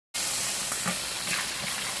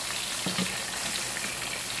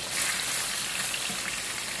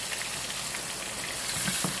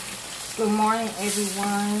Good morning,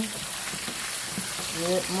 everyone.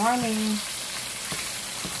 Good morning.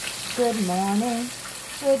 Good morning.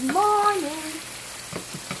 Good morning.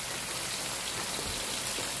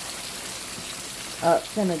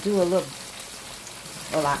 Gonna do a little,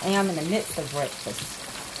 well, I am in the midst of breakfast.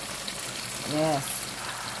 Yes.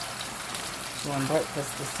 Doing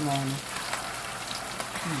breakfast this morning.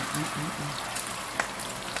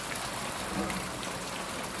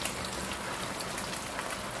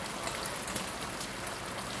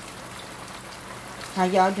 How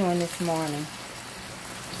y'all doing this morning?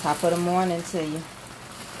 Top of the morning to you.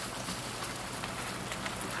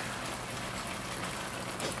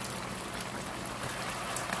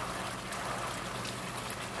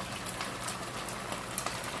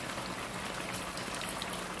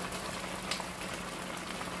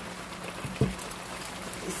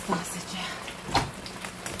 This sausage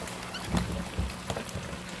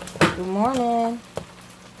out. Good morning.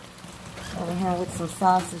 Over here with some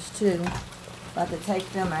sausage too. About to take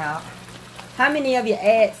them out. How many of you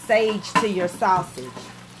add sage to your sausage?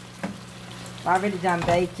 I've already done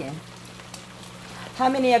bacon. How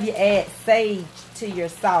many of you add sage to your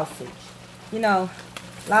sausage? You know,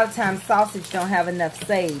 a lot of times sausage don't have enough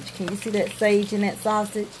sage. Can you see that sage in that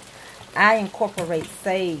sausage? I incorporate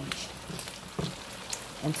sage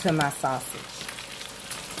into my sausage.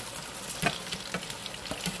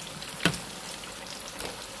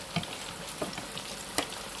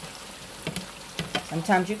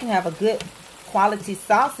 Sometimes you can have a good quality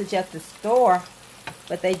sausage at the store,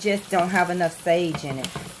 but they just don't have enough sage in it.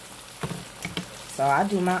 So I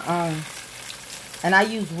do my own. And I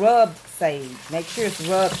use rubbed sage. Make sure it's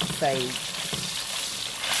rubbed sage.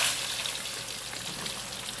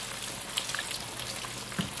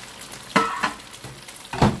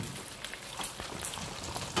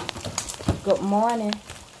 Good morning.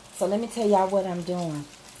 So let me tell y'all what I'm doing.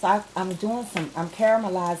 So I'm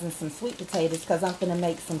caramelizing some sweet potatoes because I'm going to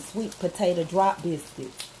make some sweet potato drop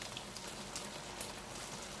biscuits.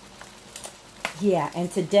 Yeah,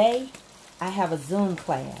 and today I have a Zoom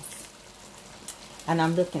class. And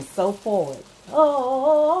I'm looking so forward.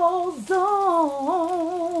 Oh,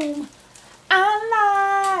 Zoom.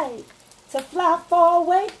 I like to fly far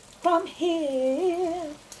away from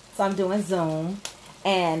here. So I'm doing Zoom.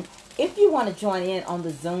 And if you want to join in on the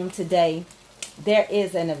Zoom today, there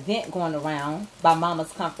is an event going around by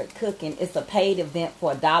Mama's Comfort Cooking. It's a paid event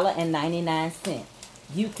for $1.99.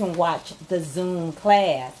 You can watch the Zoom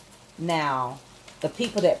class. Now, the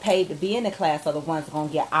people that paid to be in the class are the ones that are going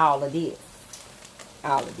to get all of this.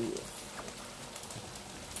 All of this.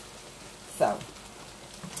 So,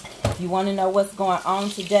 if you want to know what's going on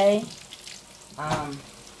today, I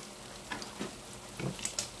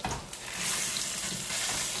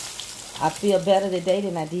feel better today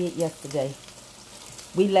than I did yesterday.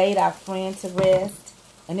 We laid our friend to rest,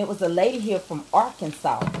 and it was a lady here from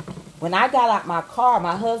Arkansas. When I got out my car,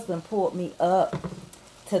 my husband pulled me up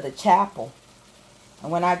to the chapel.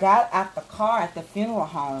 And when I got out the car at the funeral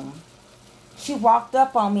home, she walked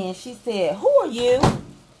up on me and she said, "Who are you?"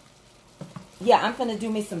 Yeah, I'm finna do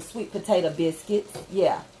me some sweet potato biscuits.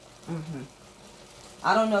 Yeah.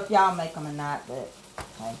 I don't know if y'all make them or not, but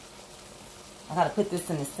okay. I gotta put this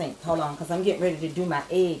in the sink. Hold on, because I'm getting ready to do my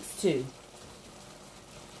eggs too.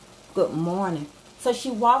 Good morning. So she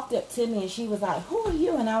walked up to me and she was like, "Who are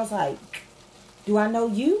you?" And I was like, "Do I know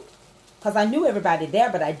you?" Because I knew everybody there,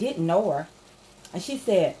 but I didn't know her. And she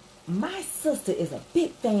said, "My sister is a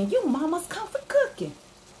big fan. You Mama's Comfort Cooking."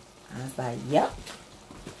 I was like, "Yep."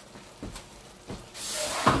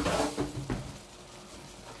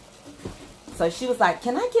 So she was like,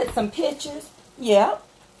 "Can I get some pictures?" "Yep."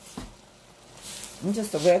 I'm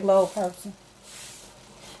just a regular old person.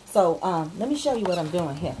 So, let me show you what I'm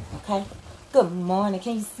doing here, okay? Good morning.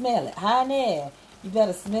 Can you smell it? Honey, you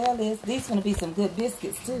better smell this. These going to be some good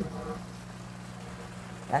biscuits, too.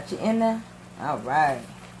 Got you in there? All right.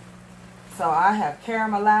 So, I have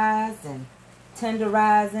caramelized and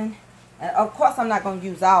tenderizing. And, of course, I'm not going to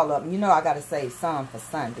use all of them. You know I got to save some for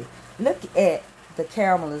Sunday. Look at the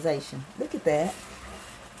caramelization. Look at that.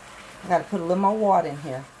 I got to put a little more water in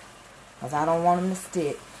here because I don't want them to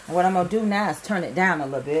stick. And what I'm going to do now is turn it down a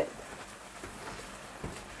little bit.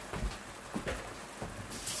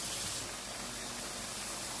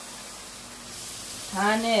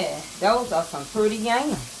 Honey, those are some pretty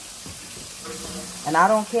yams. And I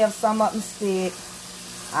don't care if some of them stick.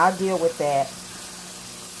 I'll deal with that.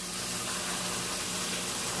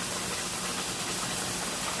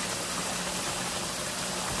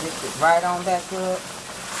 Lift it right on back up.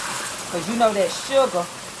 Because you know that sugar,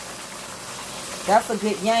 that's a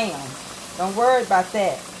good yam. Don't worry about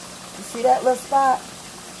that. You see that little spot?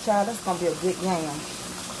 Child, that's going to be a good yam.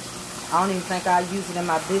 I don't even think I'll use it in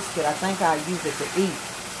my biscuit. I think I'll use it to eat.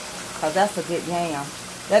 Because that's a good yam.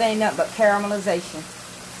 That ain't nothing but caramelization.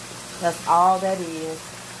 That's all that is.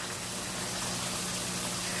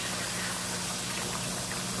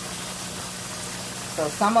 So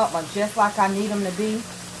some of them are just like I need them to be.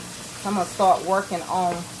 So I'm going to start working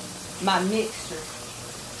on my mixture.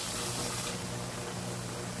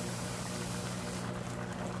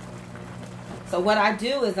 So what I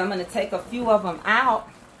do is I'm going to take a few of them out.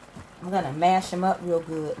 I'm going to mash them up real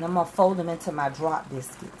good. And I'm going to fold them into my drop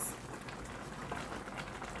biscuits.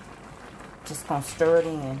 Just going to stir it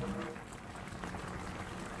in.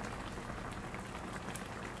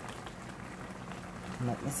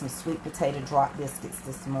 Make me some sweet potato drop biscuits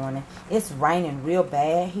this morning. It's raining real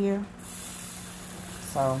bad here.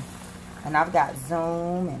 So, and I've got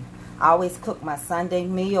Zoom. And I always cook my Sunday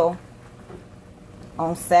meal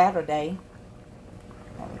on Saturday.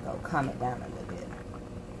 There we go. Calm it down a little bit.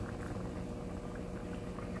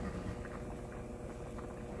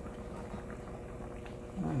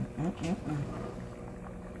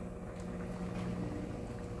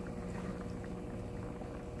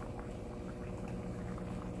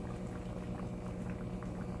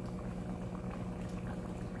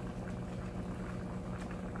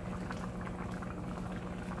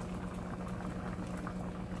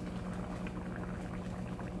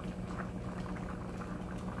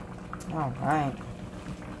 All right.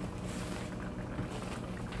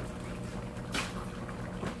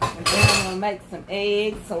 And then I'm going to make some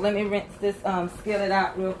eggs. So let me rinse this skillet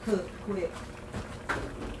out real quick.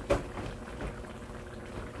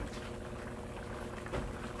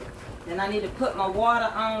 Then I need to put my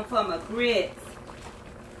water on for my grits.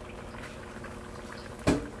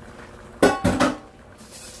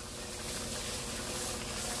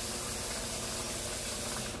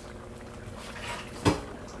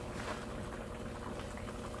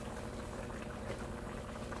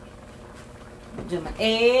 Do my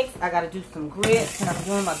eggs. I gotta do some grits, and I'm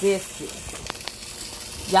doing my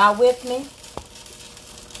biscuits. Y'all with me?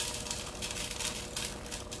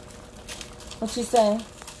 What she say?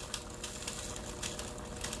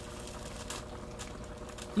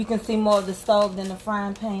 You can see more of the stove than the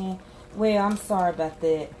frying pan. Well, I'm sorry about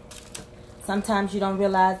that. Sometimes you don't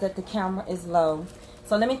realize that the camera is low.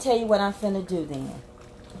 So let me tell you what I'm finna do then.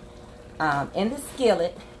 In the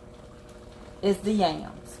skillet is the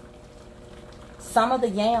yams. Some of the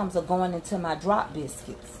yams are going into my drop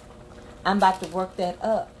biscuits. I'm about to work that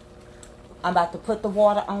up. I'm about to put the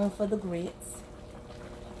water on for the grits.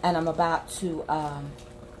 And I'm about to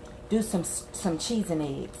do some cheese and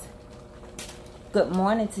eggs. Good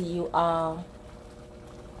morning to you all.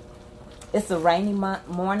 It's a rainy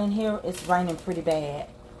morning here. It's raining pretty bad.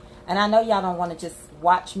 And I know y'all don't want to just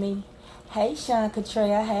watch me. Hey, Sean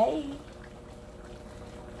Cottrell. Hey.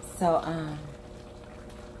 So,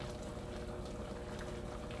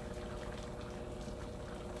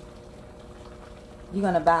 you're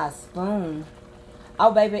going to buy a spoon.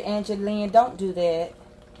 Oh, baby Angeline, don't do that.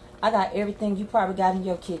 I got everything you probably got in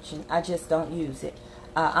your kitchen. I just don't use it.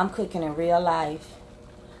 I'm cooking in real life.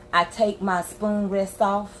 I take my spoon rest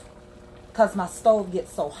off because my stove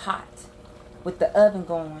gets so hot with the oven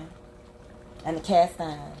going and the cast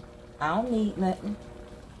iron. I don't need nothing.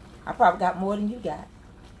 I probably got more than you got.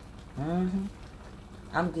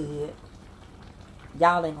 I'm good.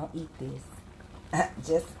 Y'all ain't going to eat this.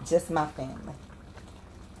 just my family.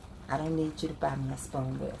 I don't need you to buy me a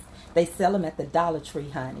spoon rest. They sell them at the Dollar Tree,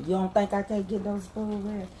 honey. You don't think I can't get those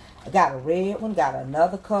spoon rest? I got a red one, got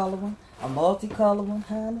another color one, a multicolor one,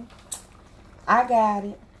 honey. I got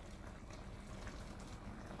it.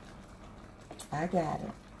 I got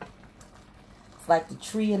it. It's like the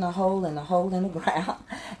tree in a hole and the hole in the ground.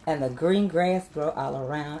 And the green grass grow all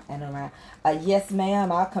around and around. Yes, ma'am,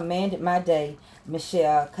 I commanded my day,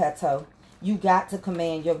 Michelle Cato. You got to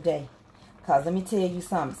command your day. Because let me tell you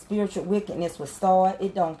something. Spiritual wickedness will start.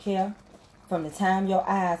 It don't care. From the time your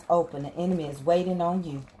eyes open, the enemy is waiting on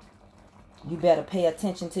you. You better pay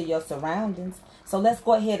attention to your surroundings. So let's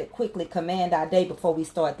go ahead and quickly command our day before we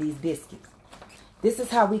start these biscuits. This is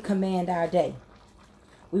how we command our day.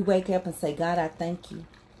 We wake up and say, God, I thank you.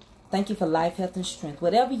 Thank you for life, health, and strength.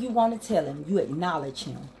 Whatever you want to tell him, you acknowledge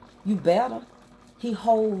him. You better. He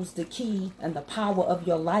holds the key and the power of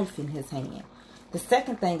your life in his hand. The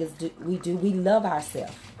second thing is we love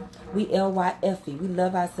ourselves. We L-Y-F-E. We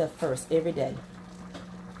love ourselves first every day.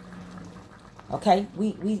 Okay?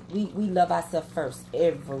 We love ourselves first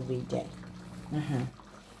every day.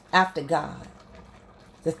 After God.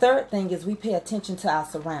 The third thing is we pay attention to our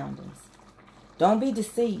surroundings. Don't be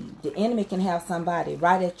deceived. The enemy can have somebody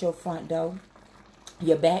right at your front door.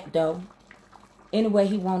 your back door, anywhere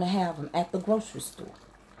he want to have them, at the grocery store.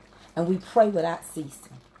 And we pray without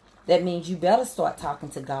ceasing. That means you better start talking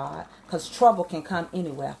to God, because trouble can come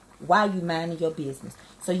anywhere while you minding your business.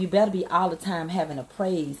 So you better be all the time having a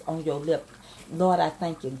praise on your lip. Lord, I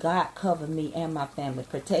thank you. God, cover me and my family.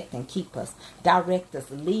 Protect and keep us. Direct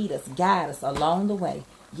us, lead us, guide us along the way.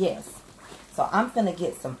 Yes. So I'm finna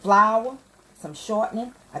get some flour, some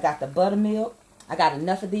shortening. I got the buttermilk. I got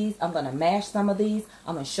enough of these. I'm going to mash some of these.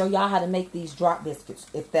 I'm going to show y'all how to make these drop biscuits,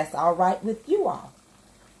 if that's all right with you all.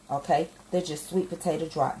 Okay? They're just sweet potato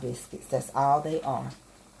drop biscuits. That's all they are.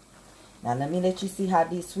 Now, let me let you see how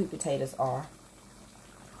these sweet potatoes are.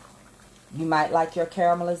 You might like your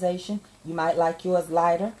caramelization. You might like yours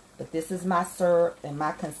lighter. But this is my syrup and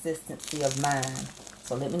my consistency of mine.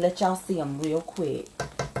 So let me let y'all see them real quick.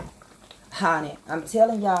 Honey, I'm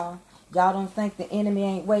telling y'all, y'all don't think the enemy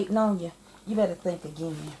ain't waiting on you. You better think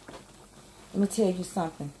again. Let me tell you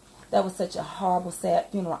something. That was such a horrible,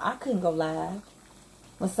 sad funeral. I couldn't go live.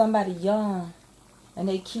 When somebody young and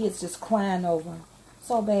their kids just crying over them.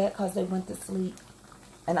 So bad because they went to sleep.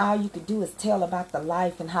 And all you could do is tell about the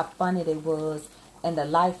life and how funny they was and the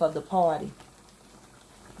life of the party.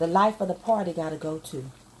 The life of the party got to go too.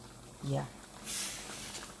 Yeah.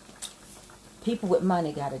 People with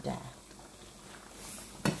money got to die.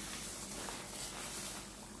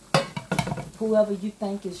 Whoever you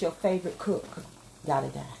think is your favorite cook got to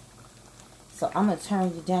die. So I'm going to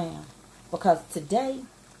turn you down. Because today,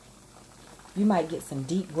 you might get some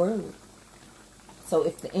deep word. So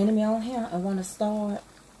if the enemy on here and want to start,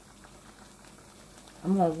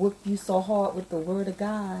 I'm going to whoop you so hard with the word of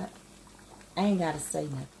God, I ain't got to say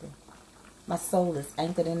nothing. My soul is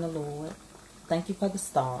anchored in the Lord. Thank you for the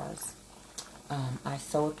stars. I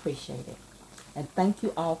so appreciate it. And thank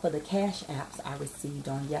you all for the cash apps I received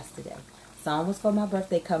on yesterday. Some was for my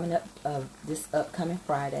birthday coming up this upcoming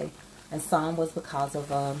Friday. And some was because of,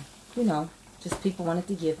 you know, just people wanted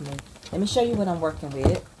to give me. Let me show you what I'm working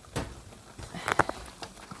with.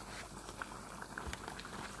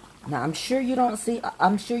 Now, I'm sure you don't see,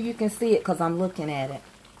 I'm sure you can see it because I'm looking at it.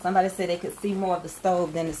 Somebody said they could see more of the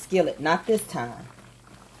stove than the skillet. Not this time.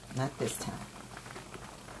 Not this time.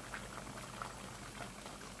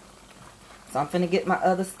 So I'm finna get my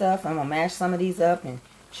other stuff. I'm gonna mash some of these up and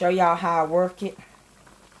show y'all how I work it.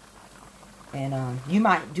 And you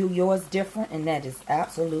might do yours different, and that is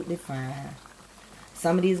absolutely fine.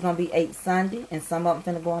 Some of these going to be ate Sunday, and some of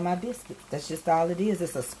them finna go on my biscuits. That's just all it is.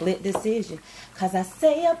 It's a split decision. Because I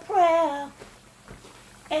say a prayer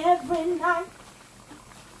every night.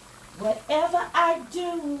 Whatever I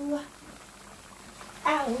do,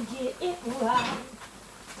 I'll get it right.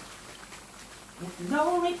 With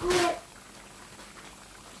no regret,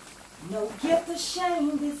 no guilt or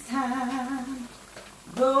shame this time.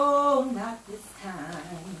 No, not this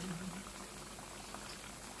time.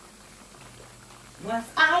 Once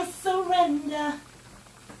I surrender,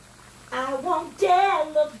 I won't dare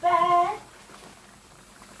look back.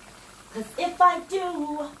 'Cause if I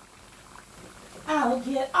do, I'll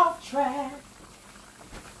get off track.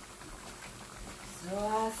 So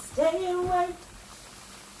I stay and wait,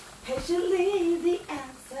 patiently the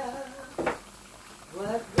answer.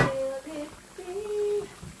 What will it be?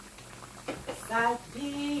 Sight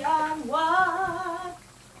beyond what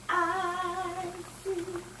I see.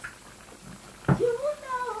 You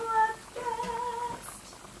know what's best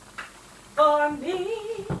for me.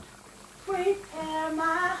 Prepare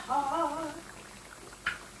my heart,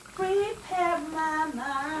 prepare my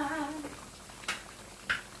mind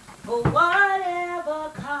for whatever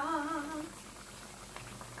comes.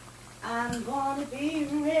 I'm gonna be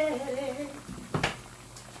ready,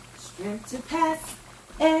 strength to pass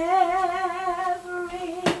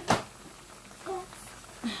every test.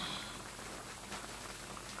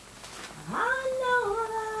 I know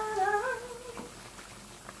that I'm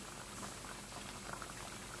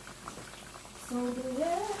so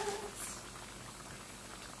blessed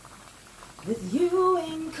with you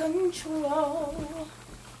in control.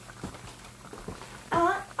 I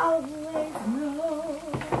always know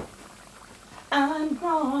I'm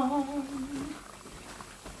gonna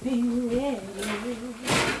be ready.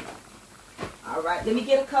 All right, let me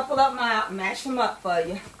get a couple of them out, mash them up for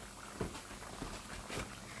you.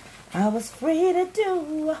 I was free to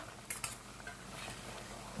do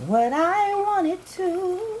what I wanted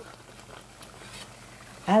to.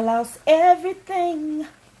 I lost everything,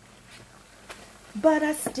 but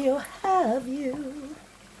I still have you.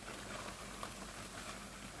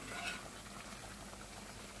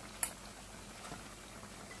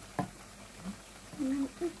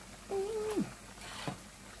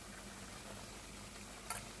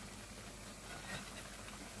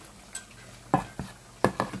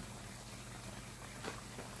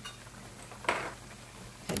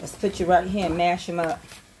 put you right here and mash them up.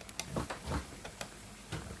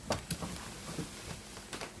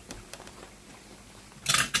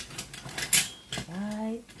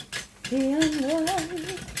 Right here.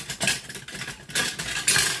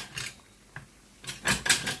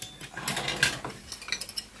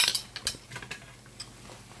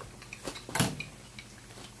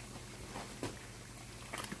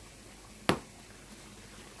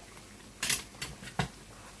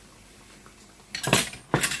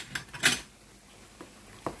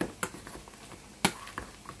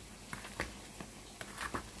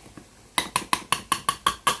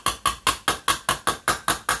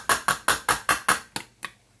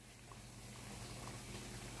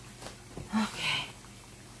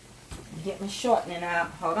 Get my shortening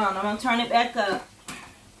out. Hold on, I'm going to turn it back up.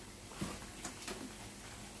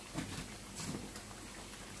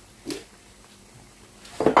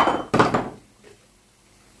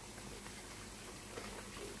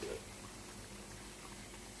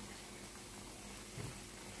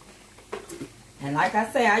 And like I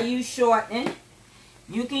say, I use shortening.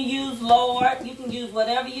 You can use lower. You can use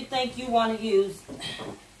whatever you think you want to use.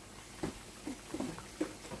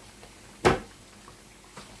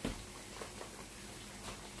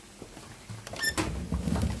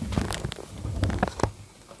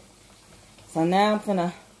 So now I'm going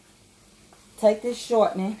to take this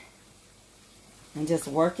shortening and just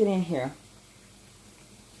work it in here.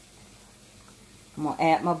 I'm going to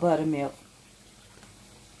add my buttermilk.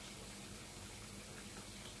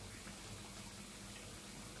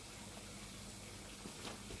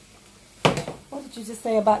 What did you just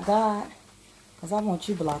say about God? Because I want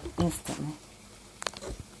you blocked instantly.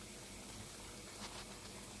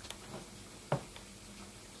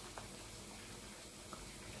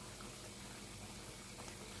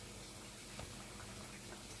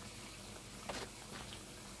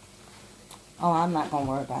 Oh, I'm not going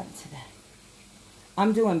to worry about it today.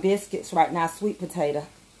 I'm doing biscuits right now, sweet potato.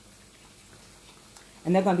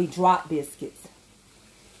 And they're going to be drop biscuits.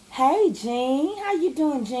 Hey, Jean. How you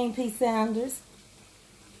doing, Jean P. Sanders?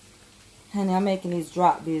 Honey, I'm making these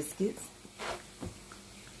drop biscuits.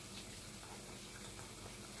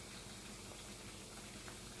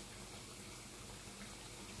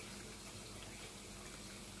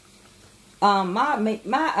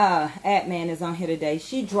 My ad man is on here today.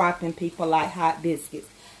 She dropping people like hot biscuits.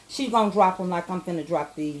 She's gonna drop them like I'm finna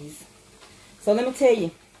drop these. So let me tell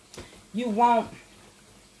you, you want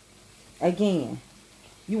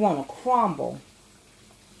to crumble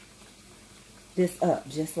this up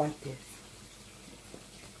just like this.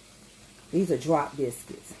 These are drop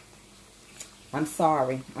biscuits. I'm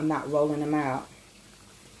sorry, I'm not rolling them out.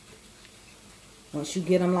 Once you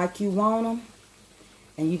get them like you want them,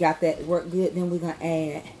 and you got that work good, then we're going to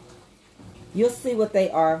add, you'll see what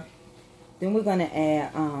they are. Then we're going to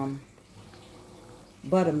add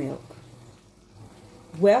buttermilk.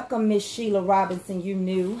 Welcome, Miss Sheila Robinson, you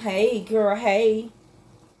new. Hey, girl, hey.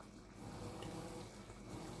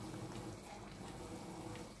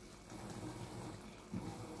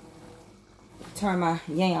 Turn my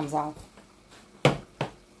yams off. I'm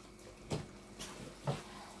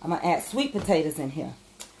going to add sweet potatoes in here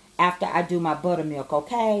after I do my buttermilk,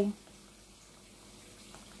 okay?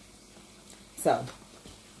 So,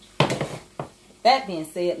 that being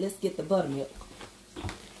said, let's get the buttermilk.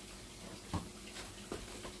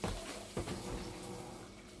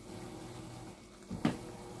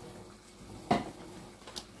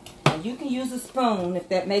 And you can use a spoon if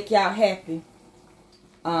that make y'all happy.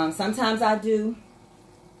 Sometimes I do.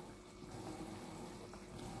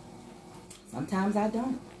 Sometimes I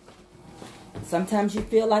don't. Sometimes you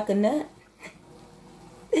feel like a nut.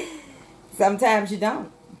 Sometimes you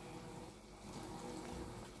don't.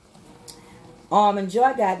 Almond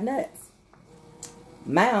Joy got nuts.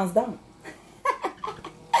 Mine don't.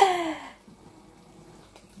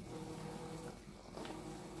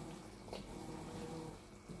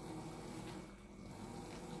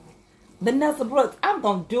 Vanessa Brooks, I'm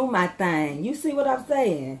going to do my thing. You see what I'm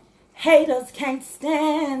saying? Haters can't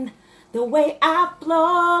stand the way I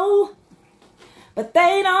flow, but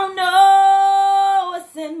they don't know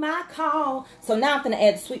what's in my call. So now I'm going to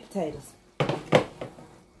add the sweet potatoes.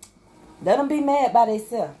 Let them be mad by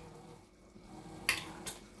themselves.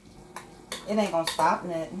 It ain't going to stop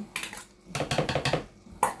nothing.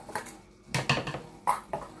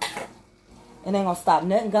 It ain't going to stop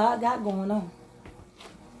nothing God got going on.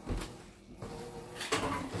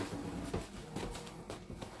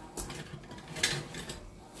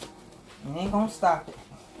 It ain't going to stop it.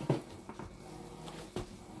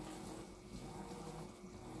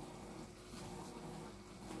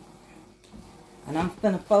 And I'm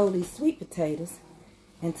going to fold these sweet potatoes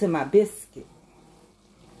into my biscuit.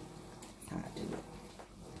 That's how I do it.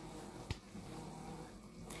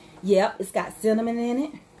 Yep, it's got cinnamon in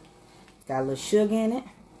it. It's got a little sugar in it.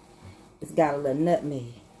 It's got a little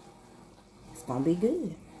nutmeg. It's going to be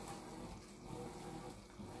good.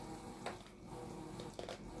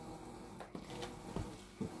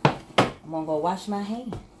 I'm going to go wash my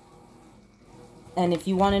hands. And if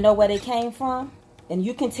you want to know where they came from, and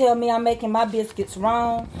you can tell me I'm making my biscuits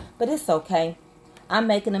wrong, but it's okay. I'm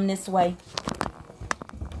making them this way.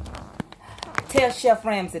 Tell Chef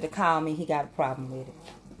Ramsay to call me. He got a problem with it.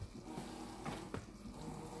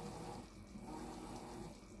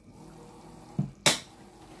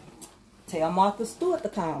 Tell Martha Stewart to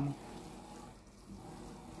call me.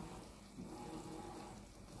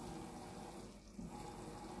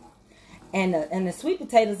 And the sweet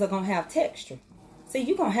potatoes are going to have texture. See,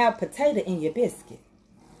 you're going to have potato in your biscuit.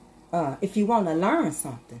 If you want to learn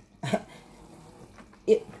something.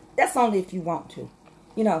 That's only if you want to.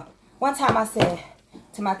 You know, one time I said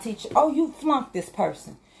to my teacher, oh, you flunked this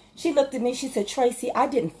person. She looked at me, she said, Tracy, I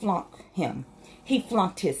didn't flunk him. He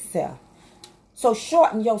flunked himself. So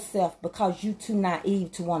shorten yourself because you too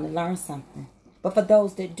naive to want to learn something. But for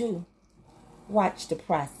those that do, watch the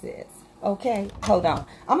process. Okay? Hold on.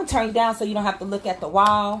 I'm going to turn you down so you don't have to look at the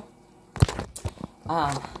wall.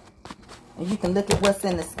 And you can look at what's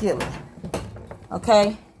in the skillet.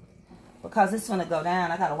 Okay? Because it's going to go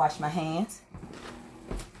down. I got to wash my hands.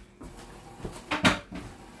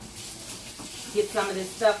 Get some of this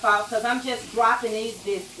stuff out because I'm just dropping these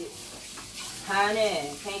biscuits.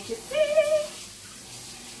 Honey, can't you see?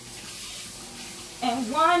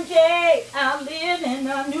 And one day I'll live in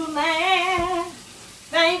a new land.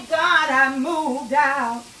 Thank God I moved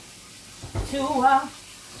out to a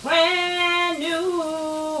brand new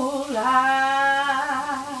life.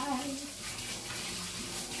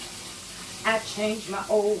 I changed my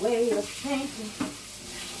old way of thinking.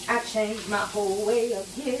 I changed my whole way of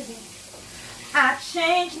giving. I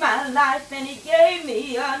changed my life and He gave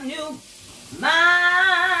me a new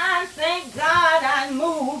mind. Thank God I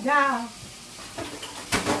moved out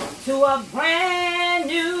to a brand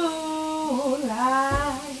new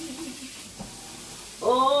life.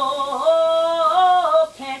 Oh,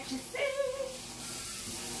 can't you see?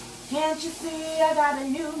 Can't you see I got a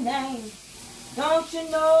new name? Don't you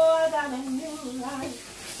know I got a new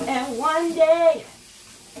life? And one day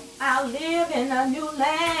I'll live in a new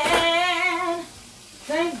land.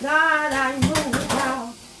 Thank God I moved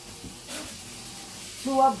out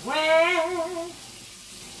to a brand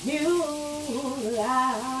new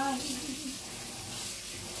life.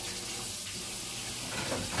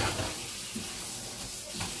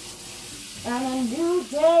 And a new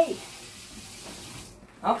day.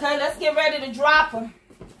 Okay, let's get ready to drop them.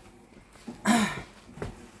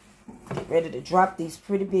 Get ready to drop these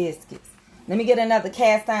pretty biscuits. Let me get another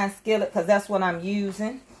cast iron skillet because that's what I'm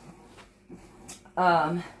using.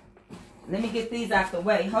 Let me get these out the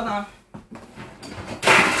way. Hold on.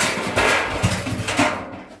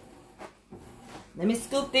 Let me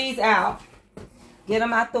scoop these out. Get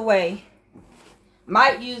them out the way.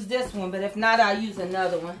 Might use this one, but if not, I'll use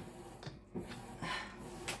another one.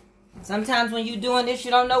 Sometimes when you're doing this,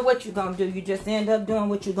 you don't know what you're going to do. You just end up doing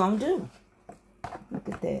what you're going to do. Look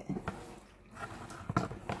at that.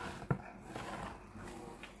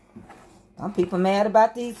 Some people mad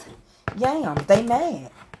about these yams. They mad.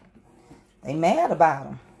 They mad about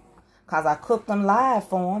them. Because I cooked them live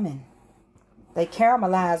for them and they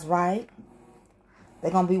caramelized right. They're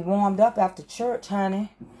going to be warmed up after church,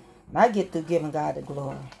 honey. And I get through giving God the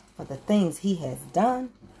glory for the things He has done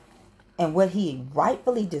and what He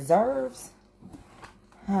rightfully deserves.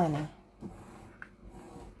 Honey.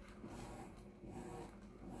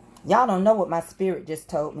 Y'all don't know what my spirit just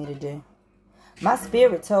told me to do. My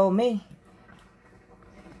spirit told me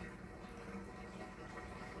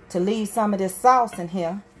to leave some of this sauce in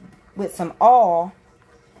here with some oil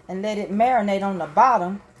and let it marinate on the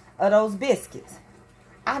bottom of those biscuits.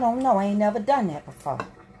 I don't know. I ain't never done that before.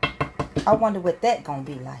 I wonder what that gonna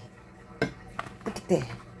be like. Look at that.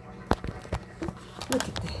 Look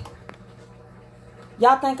at that.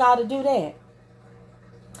 Y'all think I ought to do that?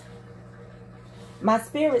 My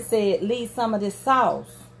spirit said leave some of this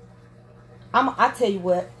sauce. I tell you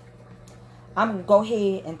what. I'm going to go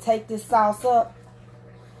ahead and take this sauce up.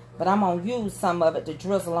 But I'm going to use some of it to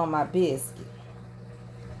drizzle on my biscuit.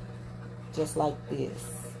 Just like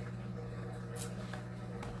this.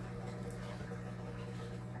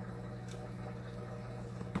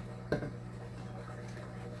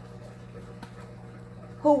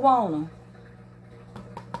 Who want them?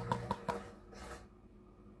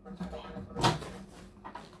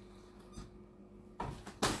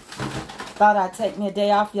 thought I'd take me a day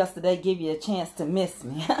off yesterday, give you a chance to miss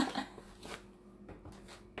me.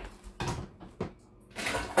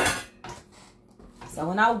 So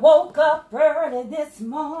when I woke up early this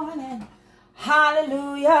morning,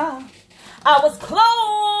 hallelujah, I was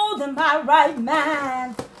clothed in my right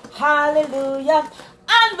mind, hallelujah.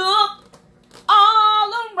 I looked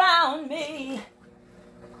all around me,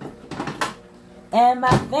 and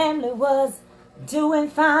my family was doing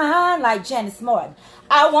fine, like Janice Morton.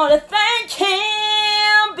 I want to thank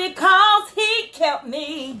him because he kept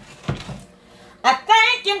me. I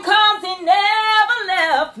thank him because he never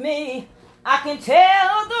left me. I can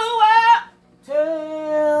tell the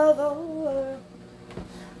world,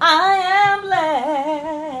 I am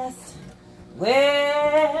blessed.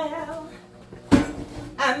 Well,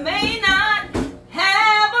 I may not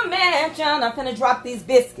have a mansion. I'm finna drop these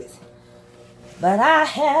biscuits. But I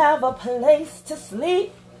have a place to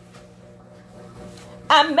sleep.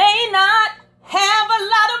 I may not have a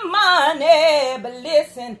lot of money, but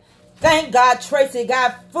listen, thank God Tracy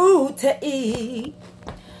got food to eat.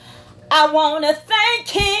 I want to thank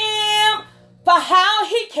him for how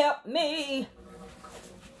he kept me.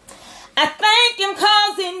 I thank him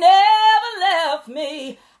because he never left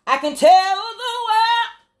me. I can tell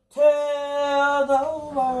the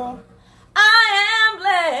world, I am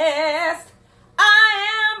blessed. I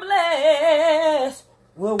am blessed.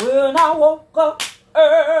 Well, when I woke up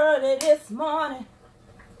early this morning,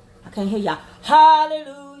 I can't hear y'all.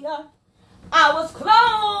 Hallelujah. I was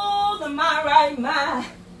clothed in my right mind.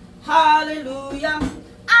 Hallelujah.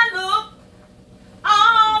 I looked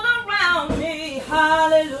all around me.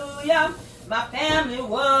 Hallelujah. My family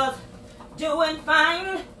was doing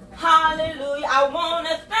fine. Hallelujah. I want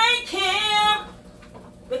to thank him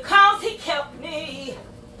because he kept me.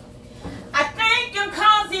 I thank him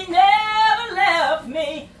because he never left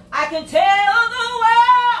me. I can tell the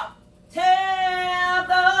world,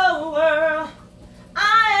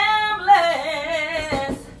 I am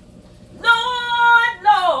blessed.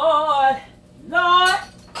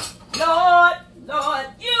 Lord,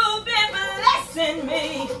 you've been blessing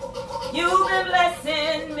me. You've been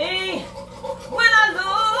blessing me. When I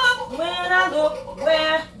look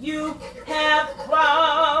where you have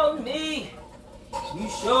brought me, you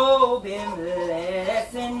sure been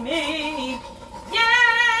blessing me.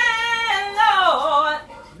 Yeah,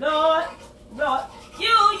 Lord,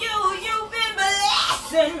 you've been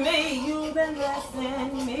blessing me. You've been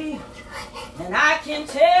blessing me. And I can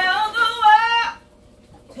tell the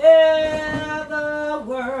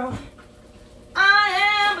world, I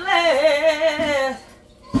am blessed.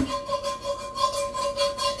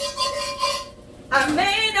 I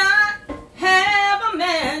may not have a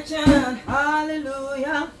mansion,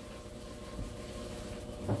 hallelujah.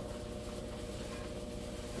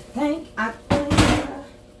 I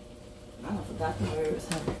forgot the words.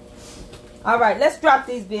 All right, let's drop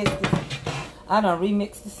these biscuits. I done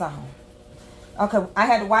remixed the song. Okay, I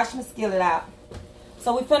had to wash my skillet out.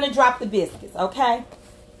 So we finna drop the biscuits, okay?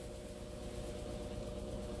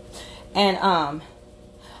 And I'm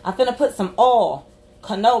finna put some oil,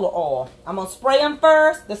 canola oil. I'm gonna spray them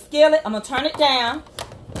first, the skillet. I'm gonna turn it down.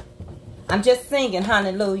 I'm just singing,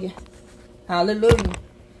 hallelujah. Hallelujah.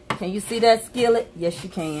 Can you see that skillet? Yes, you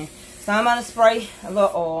can. So I'm gonna spray a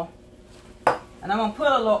little oil. And I'm gonna put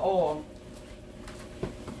a little oil.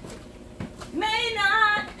 May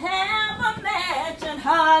not have a mansion,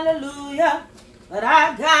 hallelujah, but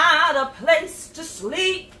I got a place to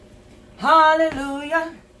sleep,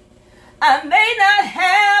 hallelujah. I may not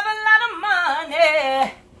have a lot of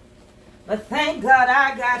money, but thank God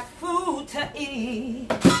I got food to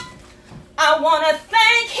eat. I want to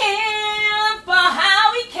thank him for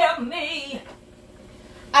how he kept me.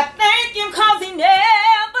 I thank him because he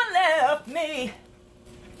never left me.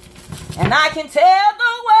 And I can tell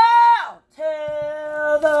the world,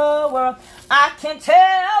 I can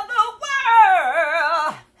tell the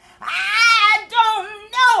world, I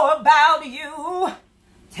don't know about you.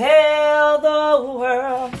 Tell the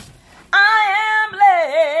world, I am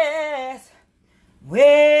blessed.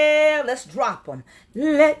 Well, let's drop them.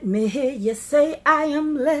 Let me hear you say, I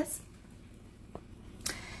am blessed.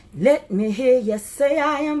 Let me hear you say,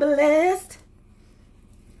 I am blessed.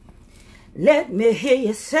 Let me hear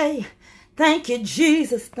you say, thank you,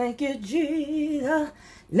 Jesus. Thank you, Jesus.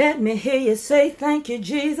 Let me hear you say, thank you,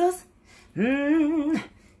 Jesus.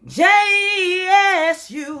 J-E-S-U-S.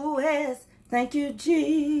 Thank you,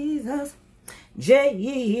 Jesus.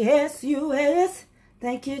 J-E-S-U-S.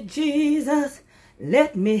 Thank you, Jesus.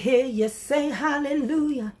 Let me hear you say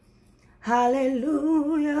hallelujah.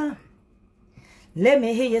 Hallelujah. Let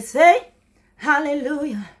me hear you say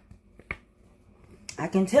hallelujah. I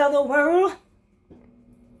can tell the world.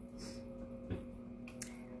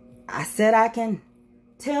 I said I can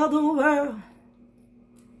tell the world.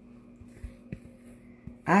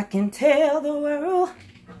 I can tell the world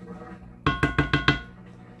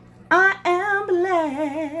I am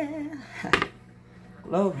blessed.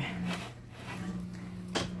 Glory.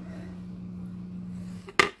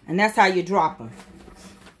 And that's how you drop them.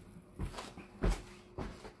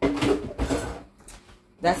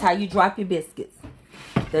 That's how you drop your biscuits.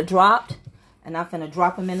 They're dropped, and I'm finna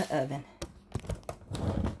drop them in the oven.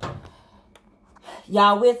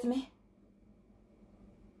 Y'all with me?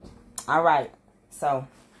 All right. So,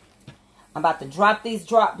 I'm about to drop these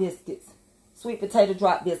drop biscuits. Sweet potato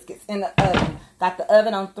drop biscuits in the oven. Got the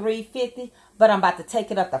oven on 350, but I'm about to take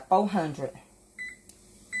it up to 400.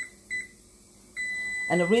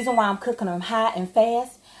 And the reason why I'm cooking them high and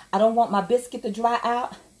fast, I don't want my biscuit to dry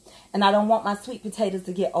out, and I don't want my sweet potatoes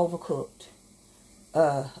to get overcooked.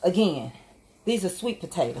 Again, these are sweet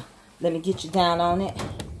potato. Let me get you down on it.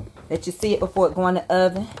 Let you see it before it go in the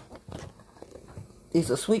oven. These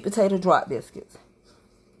are sweet potato drop biscuits.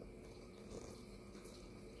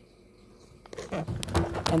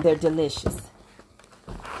 And they're delicious.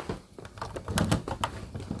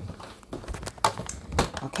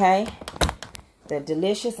 Okay? They're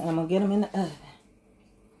delicious, and I'm going to get them in the oven.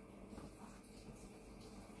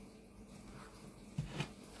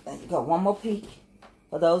 There you go. One more peek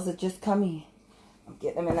for those that just come in. I'm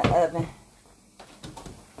getting them in the oven.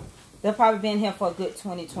 They'll probably be in here for a good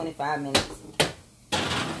 20-25 minutes.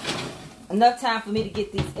 Enough time for me to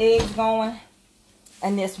get these eggs going.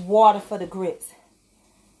 And this water for the grits.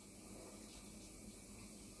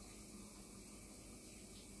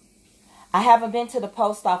 I haven't been to the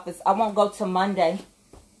post office. I won't go till Monday.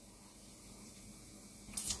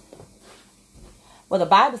 Well, the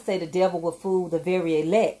Bible say the devil will fool the very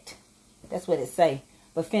elect. That's what it say.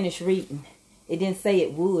 But finish reading. It didn't say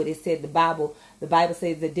it would. It said the Bible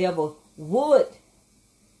says the devil would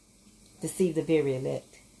deceive the very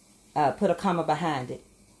elect. Put a comma behind it.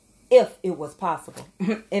 If it was possible.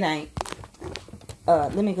 It ain't.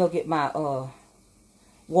 Let me go get my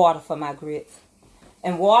water for my grits.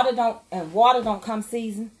 And water don't come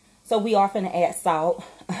seasoned. So we are finna add salt.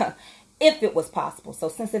 If it was possible. So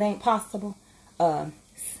since it ain't possible,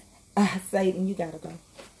 Satan, you gotta go.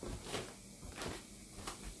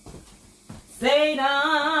 Satan,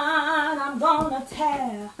 I'm gonna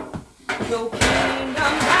tear your kingdom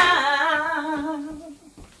down.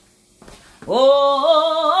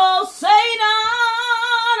 Oh, Satan,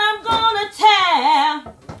 I'm gonna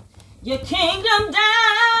tear your kingdom down.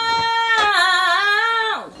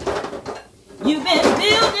 You've been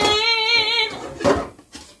building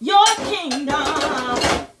your kingdom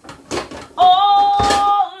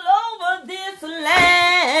all over this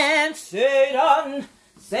land. Satan,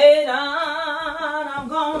 Satan, I'm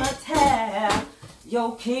gonna tear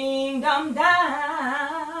your kingdom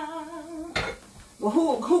down. Well,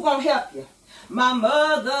 who gonna help you? My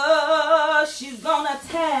mother, she's gonna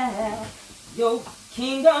tear your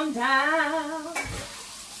kingdom down.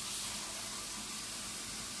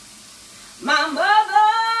 My mother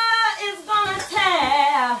is gonna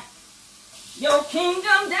tear your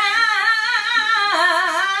kingdom down.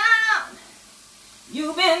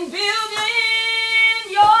 You've been building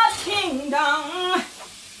your kingdom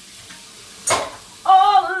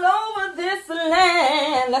all over this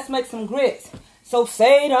land. Let's make some grits. So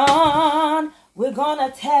Satan, we're gonna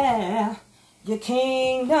tear your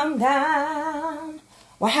kingdom down.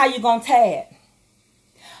 Well, how you gonna tear it?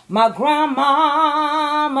 My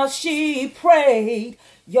grandmama, she prayed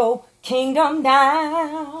your kingdom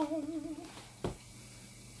down.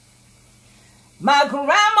 My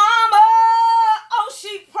grandmama, oh,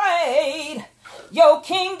 she prayed your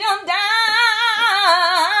kingdom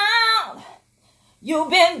down. You've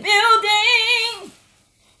been building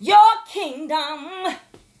your kingdom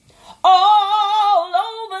all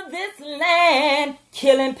over this land,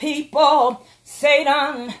 killing people.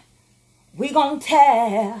 Satan, we gonna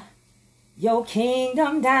tear your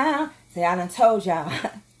kingdom down. Say, I done told y'all.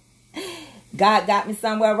 God got me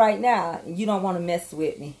somewhere right now. And you don't want to mess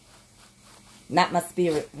with me. Not my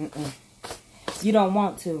spirit. You don't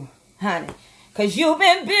want to, honey. Because you've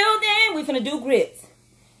been building. We finna do grits.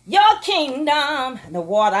 Your kingdom. The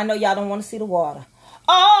water. I know y'all don't want to see the water.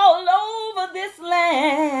 All over this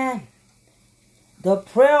land. The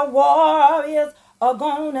prayer warriors are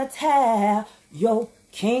gonna tear your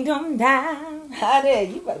kingdom down. How there?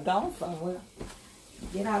 You better go somewhere.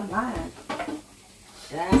 Get out of line.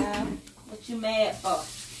 Down. What you mad for? All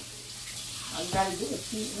you gotta do is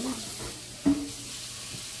keep moving.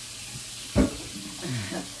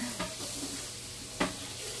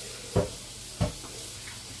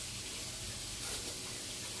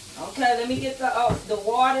 Okay, let me get the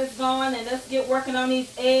waters going and let's get working on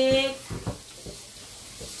these eggs.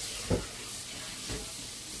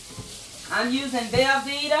 I'm using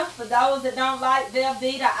Velveeta. For those that don't like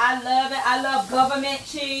Velveeta, I love it. I love government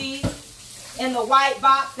cheese. In the white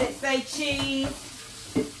box that say cheese.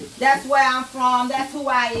 That's where I'm from. That's who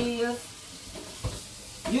I is.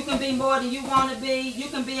 You can be more than you want to be. You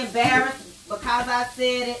can be embarrassed because I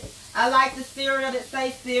said it. I like the cereal that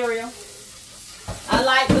say cereal. I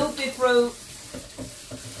like Loopy Fruit.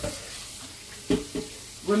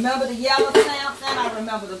 Remember the yellow stamps and I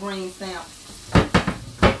remember the green stamps.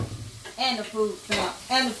 And the food stamp.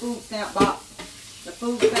 And the food stamp box. The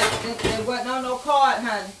food stamp, they wasn't on no card,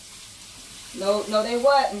 honey. No, they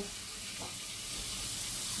wasn't.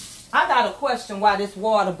 I got a question while this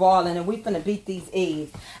water boiling and we finna beat these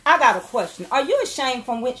eggs. I got a question. Are you ashamed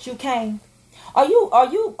from whence you came? Are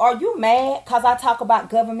you mad because I talk about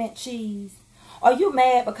government cheese? Are you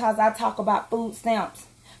mad because I talk about food stamps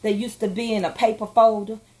that used to be in a paper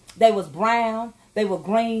folder? They was brown, they were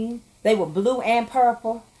green, they were blue and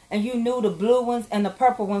purple. And you knew the blue ones and the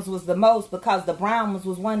purple ones was the most because the brown ones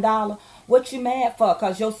was $1. What you mad for?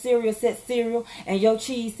 Because your cereal said cereal and your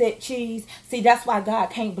cheese said cheese. See, that's why God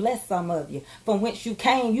can't bless some of you. From whence you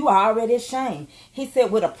came, you are already ashamed. He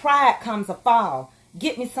said, with a pride comes a fall.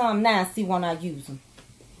 Get me some now and see when I use them.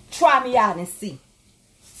 Try me out and see.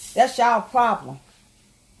 That's y'all problem.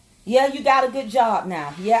 Yeah, you got a good job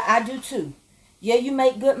now. Yeah, I do too. Yeah, you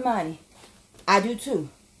make good money. I do too.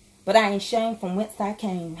 But I ain't ashamed from whence I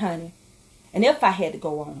came, honey. And if I had to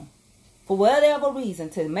go on, for whatever reason,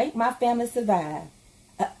 to make my family survive,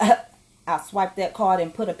 I'll swipe that card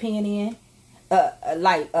and put a pin in,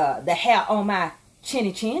 like the hair on my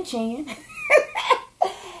chinny chin chin.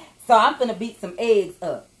 So I'm finna beat some eggs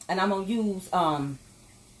up. And I'm gonna use, I'm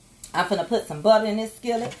finna put some butter in this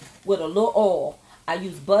skillet with a little oil. I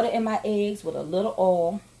use butter in my eggs with a little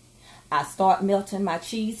oil. I start melting my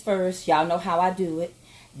cheese first. Y'all know how I do it.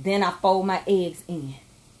 Then I fold my eggs in.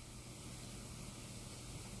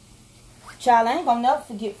 Child, I ain't gonna never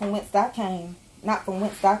forget from whence I came. Not from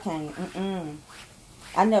whence I came.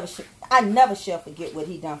 I never shall forget what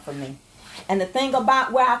he done for me. And the thing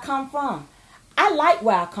about where I come from, I like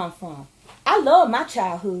where I come from. I love my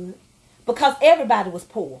childhood because everybody was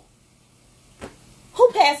poor. Who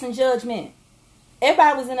passing judgment?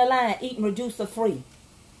 Everybody was in a line eating reducer free.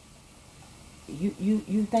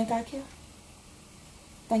 You think I care?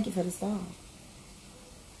 Thank you for the song.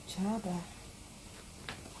 Child,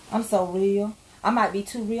 I'm so real. I might be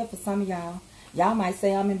too real for some of y'all. Y'all might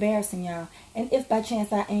say I'm embarrassing y'all. And if by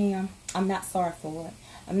chance I am, I'm not sorry for it.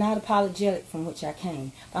 I'm not apologetic from which I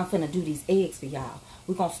came. But I'm finna do these eggs for y'all.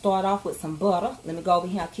 We're going to start off with some butter. Let me go over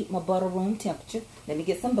here. I'll keep my butter room temperature. Let me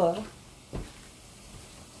get some butter.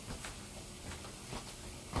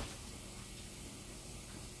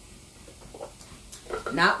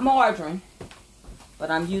 Not margarine. But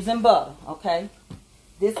I'm using butter, okay?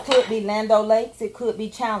 This could be Land O'Lakes. It could be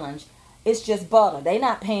Challenge. It's just butter. They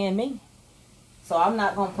not paying me. So I'm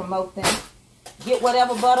not going to promote them. Get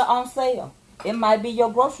whatever butter on sale. It might be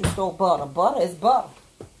your grocery store butter. Butter is butter.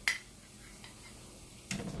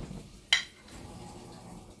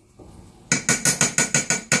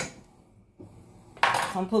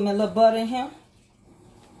 So I'm putting a little butter in here.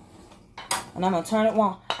 And I'm going to turn it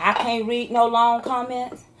on. I can't read no long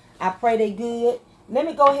comments. I pray they good. Let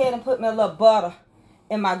me go ahead and put me a little butter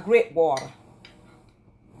in my grit water.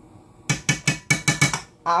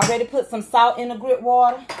 I already put some salt in the grit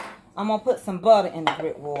water. I'm going to put some butter in the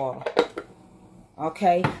grit water.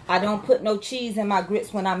 Okay? I don't put no cheese in my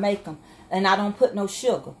grits when I make them. And I don't put no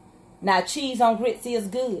sugar. Now, cheese on grits is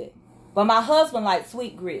good. But my husband likes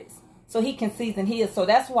sweet grits. So he can season his. So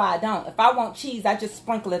that's why I don't. If I want cheese, I just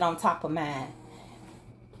sprinkle it on top of mine.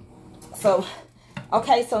 So...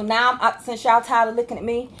 okay, so now, since y'all tired of looking at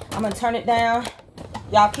me, I'm going to turn it down.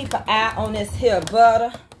 Y'all keep an eye on this here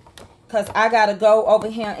butter. Because I got to go over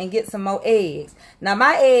here and get some more eggs. Now,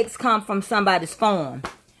 my eggs come from somebody's farm.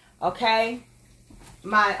 Okay?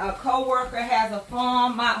 My co-worker has a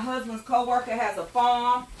farm. My husband's co-worker has a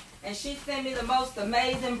farm. And she sent me the most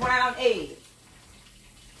amazing brown eggs.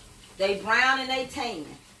 They brown and they tan.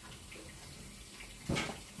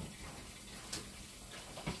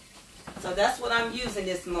 So that's what I'm using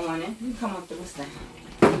this morning. You come up through this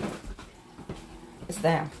down. It's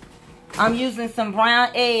down. I'm using some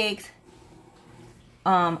brown eggs.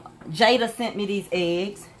 Jada sent me these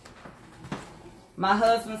eggs. My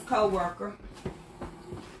husband's co-worker.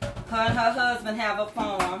 Her and her husband have a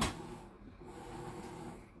farm.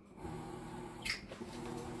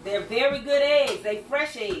 They're very good eggs. They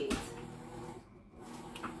fresh eggs.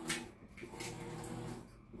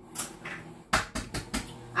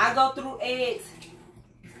 I go through eggs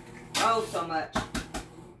oh so much.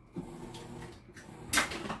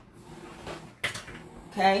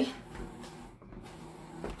 Okay.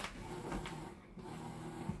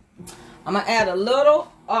 I'm going to add a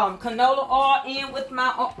little canola oil in with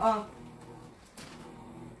my,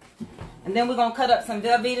 and then we're going to cut up some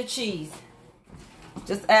Velveeta cheese.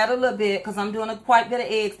 Just add a little bit because I'm doing quite a bit of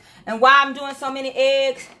eggs. And why I'm doing so many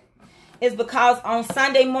eggs is because on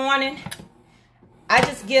Sunday morning, I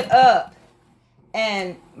just get up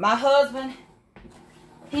and my husband,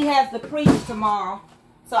 he has to preach tomorrow.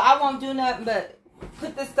 So I won't do nothing but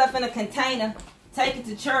put this stuff in a container, take it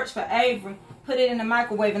to church for Avery, put it in the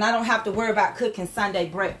microwave, and I don't have to worry about cooking Sunday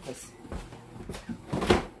breakfast.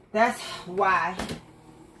 That's why.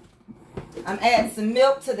 I'm adding some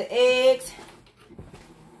milk to the eggs.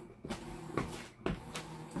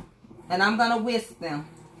 And I'm going to whisk them.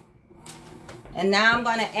 And now I'm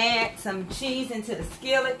going to add some cheese into the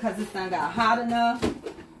skillet because it's done got hot enough.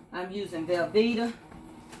 I'm using Velveeta.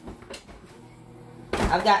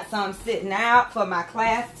 I've got some sitting out for my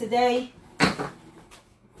class today.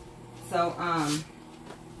 So,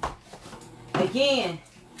 again,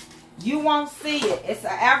 you won't see it. It's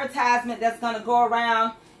an advertisement that's going to go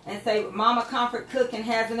around and say Mama Comfort Cooking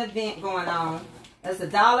has an event going on. That's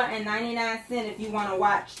 $1.99 if you want to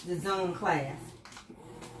watch the Zoom class.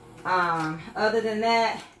 Other than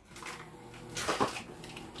that,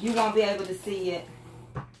 you won't be able to see it.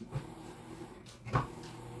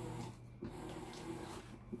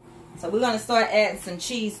 So we're going to start adding some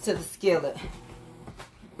cheese to the skillet.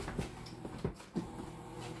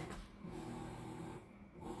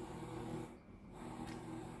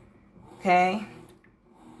 Okay.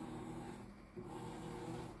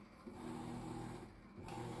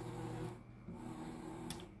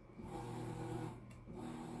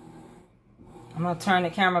 I'm going to turn the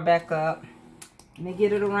camera back up. Let me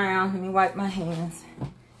get it around. Let me wipe my hands.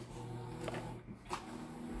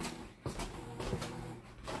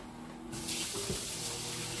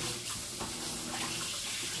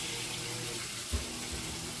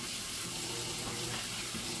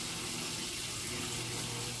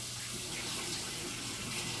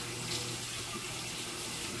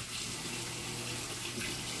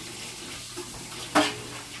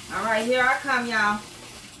 All right, here I come, y'all.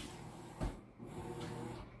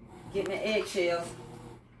 Get my eggshells.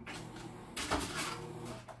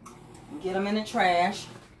 Get them in the trash.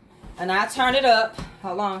 And I turn it up.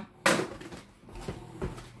 Hold on.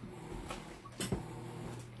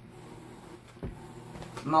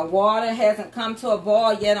 My water hasn't come to a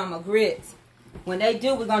boil yet on my grits. When they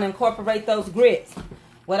do, we're going to incorporate those grits.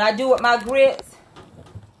 What I do with my grits,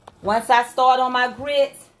 once I start on my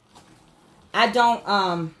grits, I don't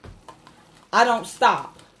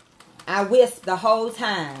stop. I whisk the whole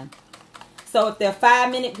time. So if they're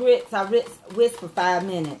 5-minute grits, I whisk for 5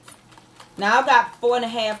 minutes. Now I've got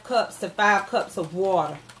 4.5 cups to 5 cups of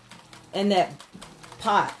water in that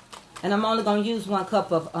pot, and I'm only going to use 1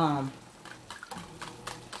 cup of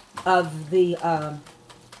the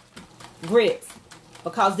grits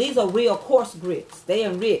because these are real coarse grits. They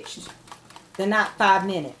enriched. They're not 5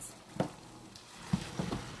 minutes.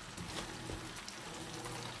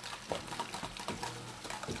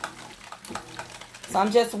 So I'm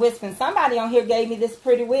just whisking. Somebody on here gave me this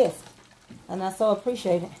pretty whisk, and I so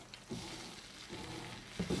appreciate it.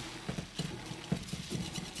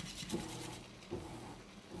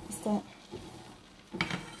 What's that?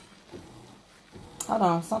 Hold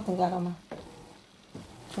on, something got on my...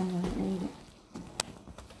 Trying to read it.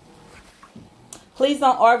 Please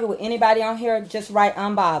don't argue with anybody on here. Just write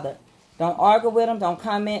unbothered. Don't argue with them. Don't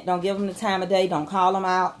comment. Don't give them the time of day. Don't call them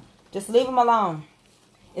out. Just leave them alone.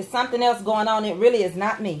 It's something else going on. It really is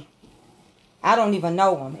not me. I don't even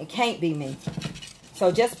know them. It can't be me. So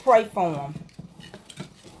just pray for them.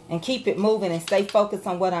 And keep it moving and stay focused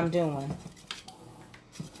on what I'm doing.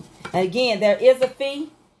 And again, there is a fee.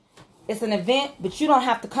 It's an event, but you don't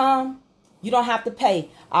have to come. You don't have to pay.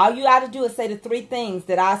 All you got to do is say the 3 things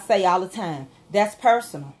that I say all the time. That's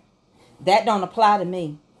personal. That don't apply to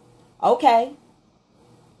me. Okay.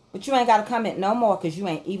 But you ain't got to comment no more because you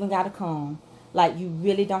ain't even got to come. Like, you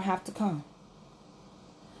really don't have to come.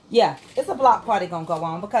 Yeah, it's a block party going to go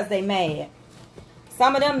on because they mad.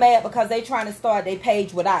 Some of them mad because they trying to start their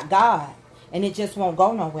page without God. And it just won't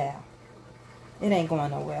go nowhere. It ain't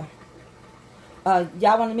going nowhere.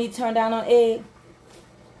 Y'all wanted me to turn down on egg?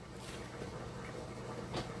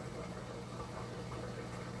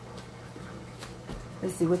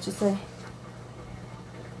 Let's see what you say.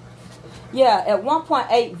 Yeah, at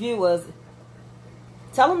 1.8 viewers...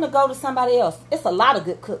 Tell them to go to somebody else. It's a lot of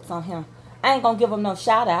good cooks on here. I ain't going to give them no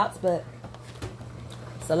shout outs, but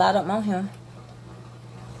It's a lot of them on here.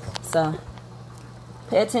 So,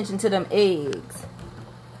 pay attention to them eggs.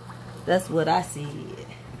 That's what I see.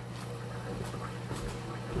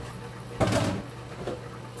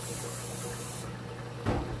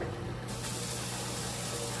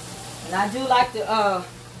 And I do like to,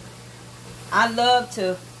 I love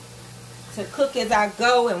to cook as I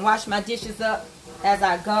go and wash my dishes up as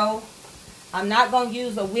I go. I'm not going to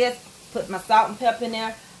use a whisk, put my salt and pepper in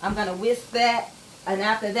there. I'm going to whisk that. And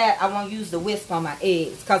after that, I won't use the whisk on my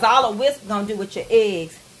eggs. Because all a whisk is going to do with your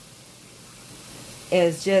eggs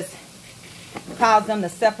is just cause them to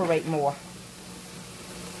separate more.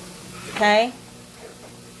 Okay?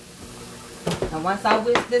 And once I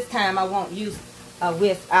whisk this time, I won't use a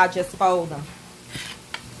whisk. I'll just fold them.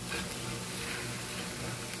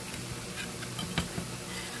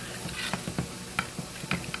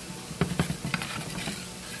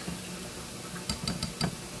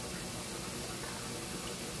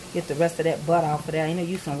 Get the rest of that butter off of there. You know,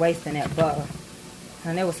 you some wasting that butter.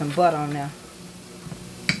 And there was some butter on there.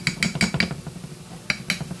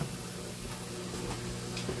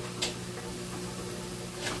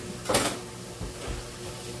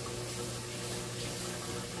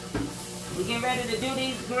 We getting ready to do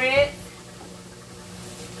these grits.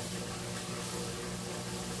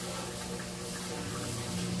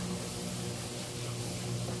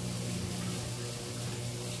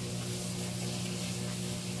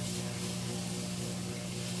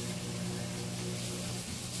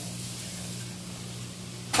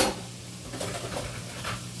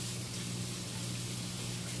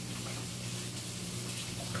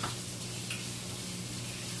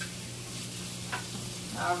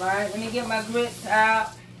 Alright, let me get my grits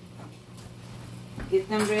out. Get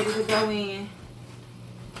them ready to go in.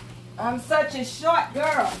 I'm such a short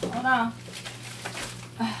girl. Hold on.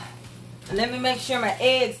 Let me make sure my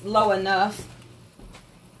eggs low enough.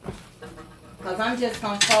 Because I'm just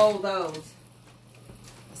going to fold those.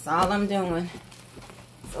 That's all I'm doing.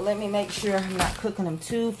 So let me make sure I'm not cooking them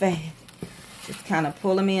too fast. Just kind of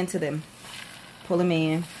pull them into them. Pull them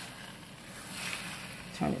in.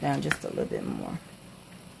 Turn it down just a little bit more.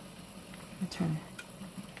 Turn it.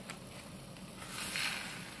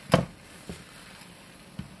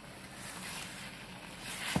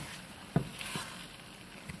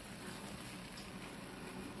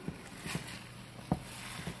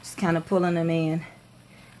 Just kind of pulling them in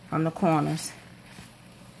from the corners.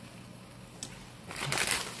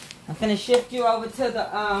 I'm finna shift you over to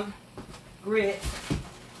the grits.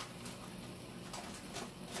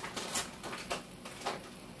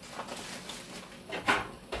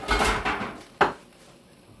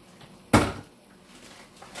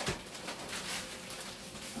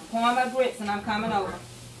 Pouring my grits and I'm coming over.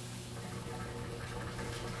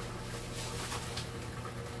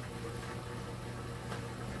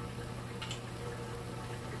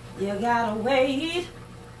 You gotta wait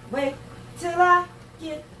till I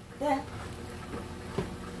get that.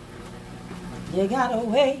 You gotta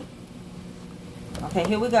wait. Okay,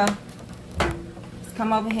 here we go. Let's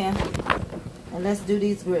come over here and let's do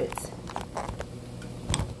these grits.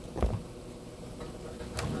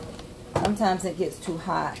 Sometimes it gets too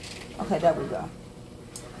hot. Okay, there we go.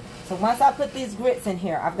 So once I put these grits in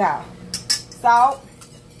here, I've got salt.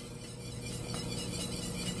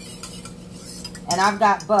 And I've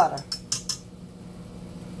got butter.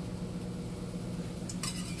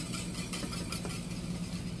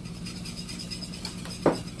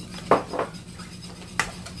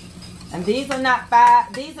 And these are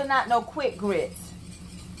not no quick grits.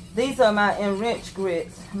 These are my enriched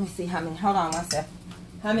grits. Let me see how many. Hold on one second.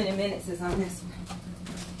 How many minutes is on this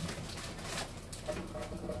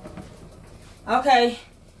one? Okay,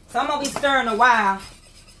 so I'm gonna be stirring a while.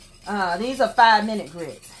 These are 5-minute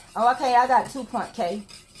grits. Oh, okay, I got 2.K.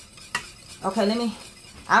 Okay,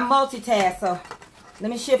 I'm multitask, so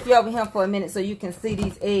let me shift you over here for a minute so you can see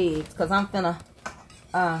these eggs, because I'm finna,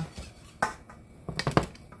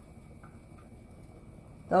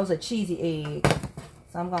 those are cheesy eggs.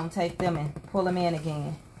 So I'm gonna take them and pull them in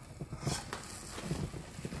again.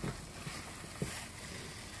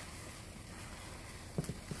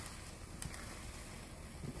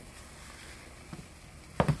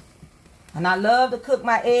 And I love to cook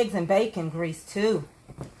my eggs in bacon grease too.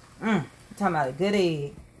 I'm talking about a good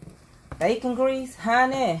egg. Bacon grease,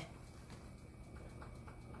 honey.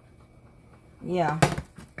 Yeah.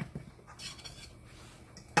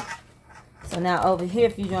 So now over here,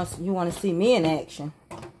 if you want to see me in action,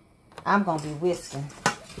 I'm gonna be whisking.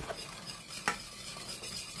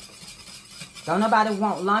 Don't nobody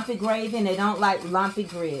want lumpy gravy, and they don't like lumpy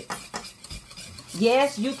grits.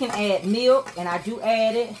 Yes, you can add milk, and I do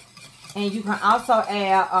add it. And you can also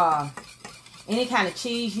add any kind of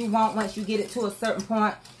cheese you want. Once you get it to a certain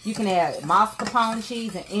point, you can add mascarpone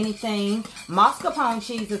cheese and anything. Mascarpone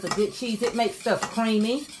cheese is a good cheese. It makes stuff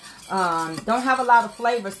creamy. Don't have a lot of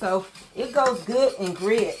flavor, so it goes good in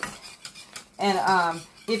grits. And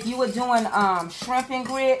if you were doing shrimp and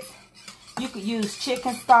grits, you could use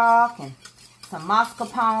chicken stock and some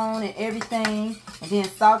mascarpone and everything, and then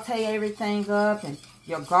saute everything up, and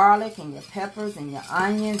your garlic and your peppers and your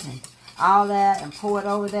onions and all that, and pour it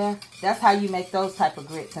over there. That's how you make those type of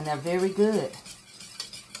grits, and they're very good.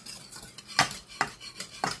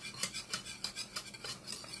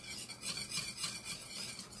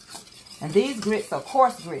 And these grits are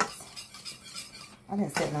coarse grits. I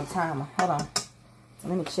didn't set no timer. Hold on. So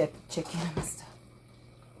let me check in my stuff.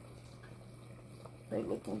 They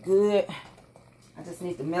looking good. I just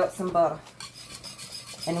need to melt some butter.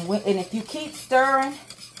 And if you keep stirring,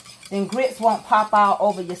 then grits won't pop out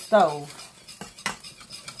over your stove.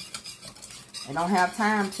 And don't have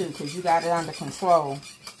time to, because you got it under control.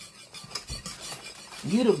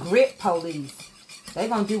 You the grit police. They're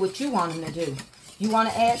going to do what you want them to do. You want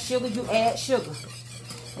to add sugar, you add sugar.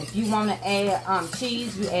 If you want to add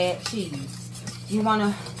cheese, you add cheese. You want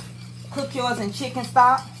to cook yours in chicken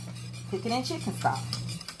stock, cook it in chicken stock.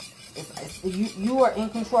 You are in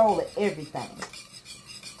control of everything.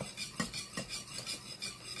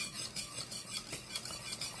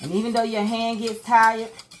 And even though your hand gets tired,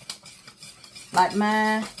 like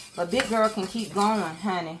mine, but big girl can keep going,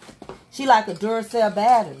 honey. She like a Duracell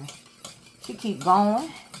battery. She keep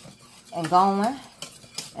going and going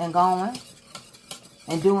and going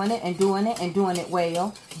and doing it and doing it and doing it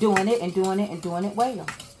well. Doing it and doing it and doing it well.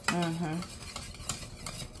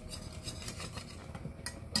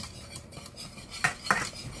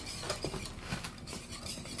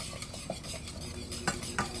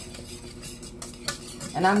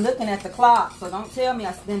 And I'm looking at the clock, so don't tell me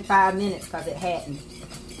I spent 5 minutes, because it hadn't.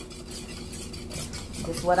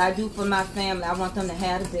 This is what I do for my family. I want them to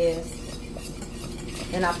have the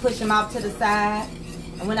best. Then I push them off to the side.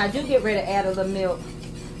 And when I do get ready to add a little milk,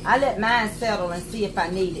 I let mine settle and see if I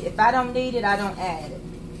need it. If I don't need it, I don't add it.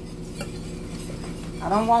 I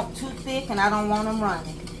don't want too thick, and I don't want them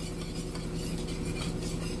running.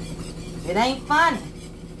 It ain't funny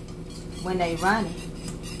when they running.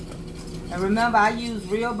 And remember, I use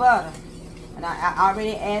real butter. And I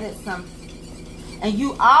already added some. And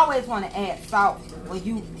you always want to add salt when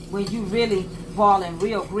you really boiling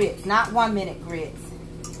real grits. Not 1 minute grits.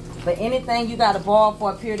 But anything you got to boil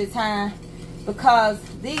for a period of time. Because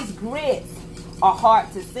these grits are hard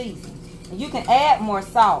to season. And you can add more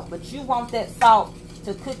salt. But you want that salt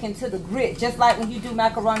to cook into the grit. Just like when you do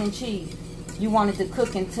macaroni and cheese. You want it to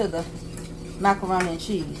cook into the macaroni and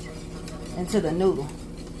cheese. Into the noodle.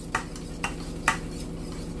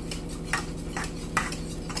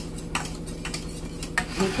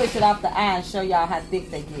 Let me push it off the eye and show y'all how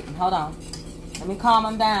thick they're getting. Hold on. Let me calm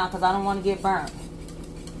them down, because I don't want to get burnt.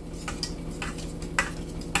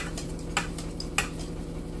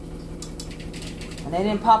 And they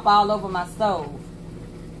didn't pop all over my stove.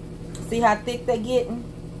 See how thick they're getting?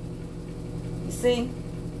 You see?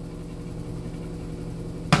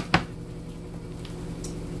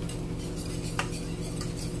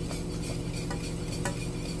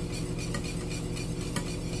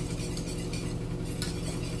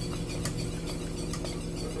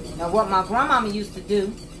 Now what my grandmama used to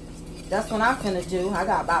do, that's what I'm finna do. I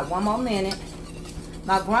got about 1 more minute.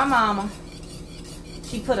 My grandmama,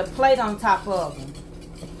 she put a plate on top of them.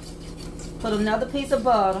 Put another piece of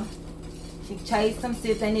butter. She tastes them,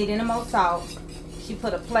 see if they need any more salt. She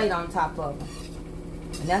put a plate on top of them.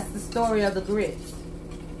 And that's the story of the grits.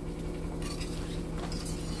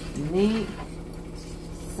 You need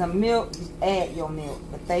some milk, add your milk,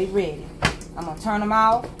 but they ready. I'm gonna turn them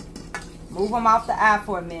off. Move them off the eye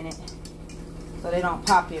for a minute so they don't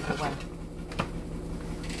pop everywhere.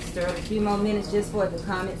 Stir it a few more minutes just for it to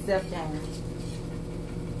calm itself down.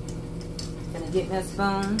 Gonna get me a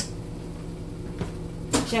spoon.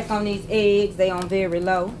 Check on these eggs. They on very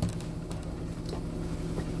low.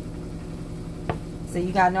 So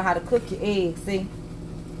you gotta know how to cook your eggs. See?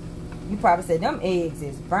 You probably said them eggs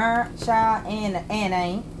is burnt, child, and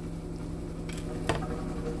ain't.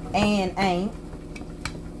 And ain't.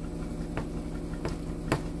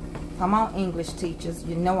 Come on, English teachers.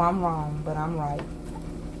 You know I'm wrong, but I'm right.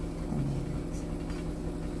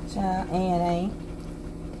 Child, and ain't.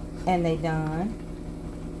 And they done.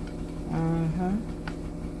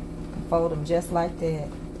 Fold them just like that.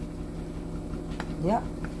 Yep.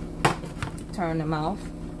 Turn them off.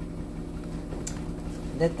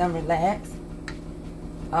 Let them relax.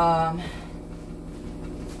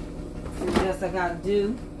 What else I gotta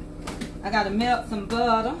do? I gotta melt some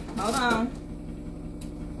butter. Hold on.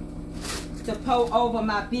 To pour over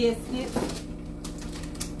my biscuits.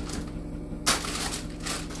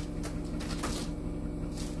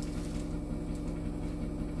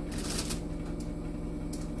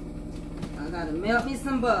 I gotta melt me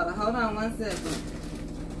some butter. Hold on 1 second.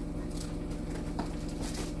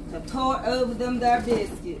 To pour over them there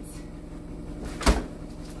biscuits.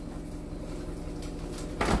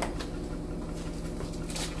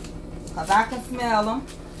 Cause I can smell them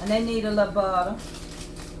and they need a little butter.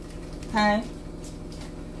 Okay.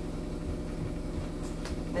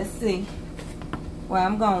 Let's see where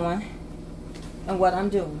I'm going and what I'm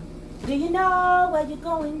doing. Do you know where you're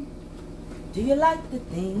going? Do you like the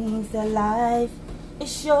things that life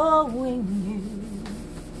is showing you?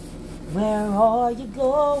 Where are you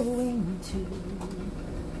going to?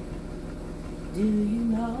 Do you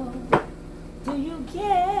know? Do you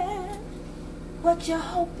get what you're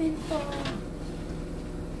hoping for?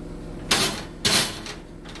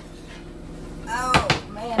 Oh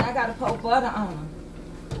man, I gotta put butter on them.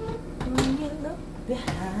 When you look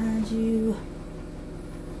behind you.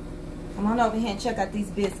 Come on over here and check out these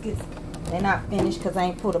biscuits. They're not finished because I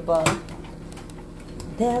ain't put a butter.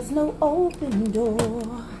 There's no open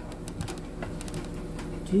door.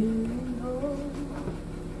 Do you know?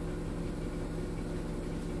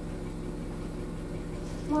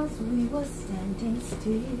 Once we were standing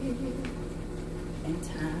still in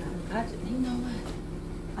time. You know what?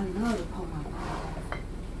 I love to pour my butter.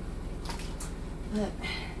 But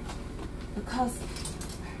because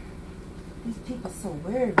these people are so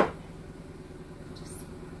worried.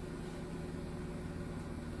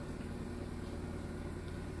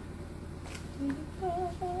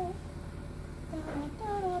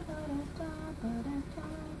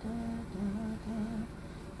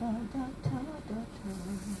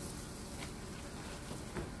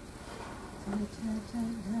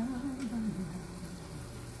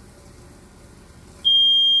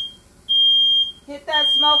 Hit that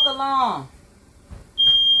smoke alarm.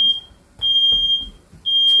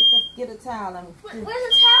 Get a towel. Where's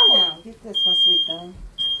the towel? Get this one, sweet thing.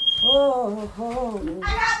 Oh, oh. I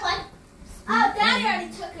got one. Oh, Daddy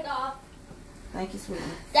already took it off. Thank you, sweetie.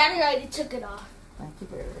 Daddy already took it off. Thank you,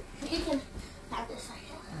 baby. You can have this one.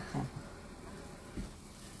 Okay.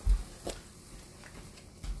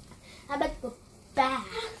 How about the bath?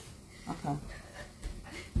 Okay.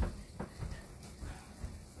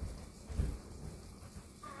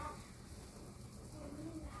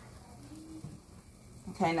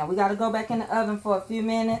 Okay, now we got to go back in the oven for a few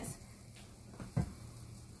minutes.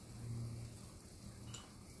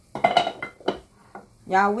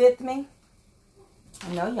 Y'all with me?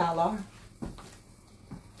 I know y'all are.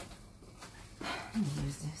 Let me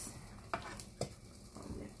use this.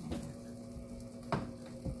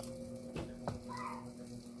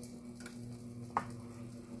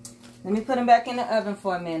 Let me put them back in the oven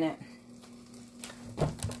for a minute.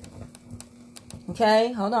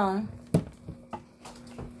 Okay, hold on.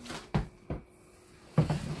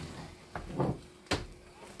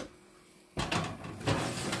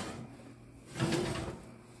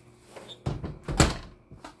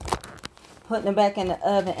 Putting it back in the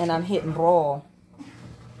oven and I'm hitting broil.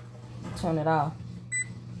 Turn it off.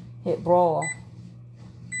 Hit broil.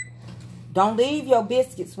 Don't leave your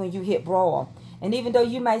biscuits when you hit broil. And even though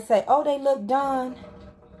you may say, oh, they look done,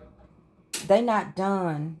 they not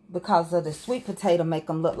done because of the sweet potato make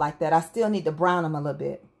them look like that. I still need to brown them a little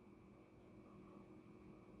bit.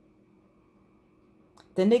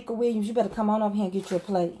 Danica Williams, you better come on over here and get your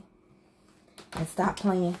plate. And stop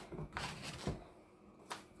playing.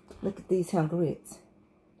 Look at these here grits.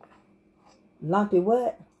 Lumpy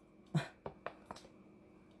what?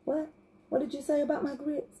 What? What did you say about my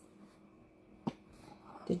grits?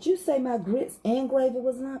 Did you say my grits and gravy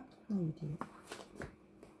was lumpy? No, you did.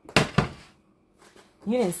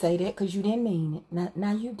 You didn't say that because you didn't mean it.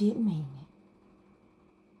 Now you didn't mean it.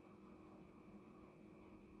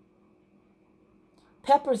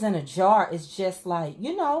 Peppers in a jar is just like,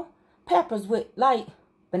 you know, peppers with like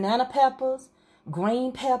banana peppers,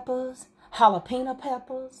 green peppers, jalapeno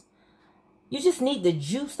peppers. You just need the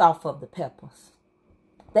juice off of the peppers.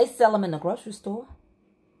 They sell them in the grocery store.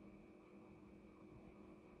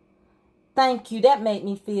 Thank you. That made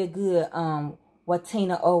me feel good.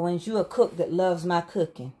 Watina Owens, you a cook that loves my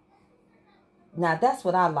cooking. Now, that's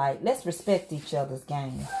what I like. Let's respect each other's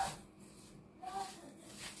game.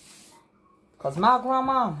 Because my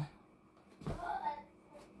grandmama,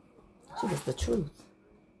 she was the truth.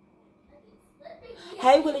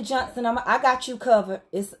 Hey, Willie Johnson, I got you covered.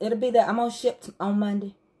 It'll be there. I'm going to ship on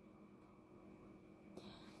Monday.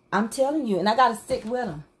 I'm telling you, and I got to stick with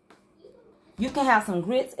them. You can have some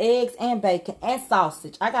grits, eggs, and bacon, and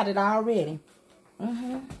sausage. I got it already.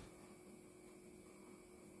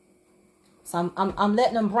 So I'm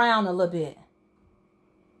letting them brown a little bit.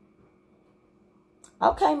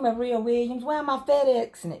 Okay, Maria Williams, where am I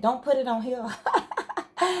FedExing it? Don't put it on here.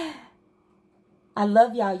 I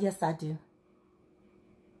love y'all. Yes, I do.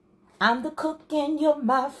 I'm the cook and you're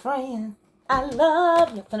my friend. I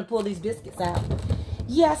love you. I'm finna pull these biscuits out.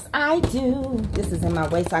 Yes, I do. This is in my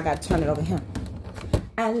way, so I gotta turn it over here.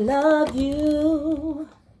 I love you.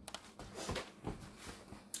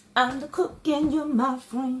 I'm the cook and you're my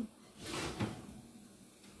friend.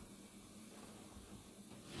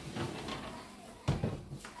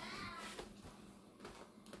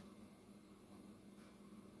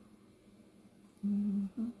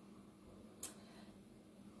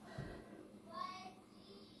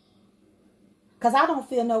 Because I don't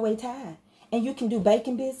feel no way tired. And you can do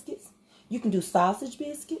bacon biscuits. You can do sausage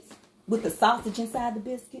biscuits with the sausage inside the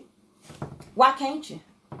biscuit. Why can't you?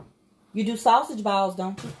 You do sausage balls,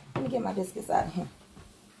 don't you? Let me get my biscuits out of here.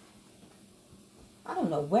 I don't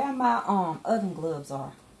know where my oven gloves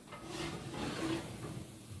are.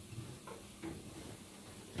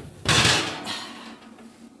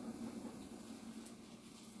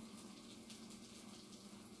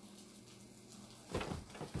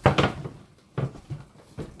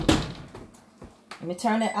 Let me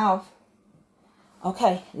turn it off.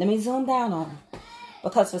 Okay, let me zoom down on it.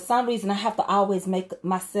 Because for some reason, I have to always make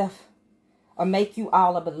myself or make you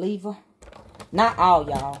all a believer. Not all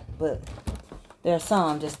y'all, but there are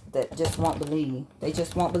some that just won't believe. They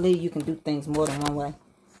just won't believe you can do things more than one way.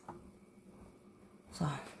 So.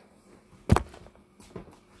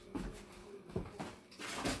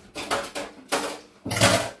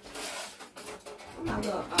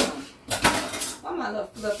 What my little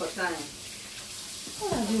flipper thing?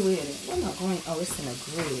 What I do with it? What am I going? Oh, it's in a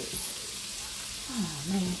grid. Oh,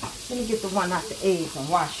 man. Let me get the one out the eggs and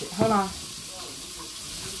wash it. Hold on.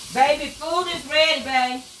 Baby, food is ready,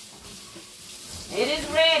 babe. It is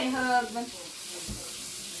ready, husband.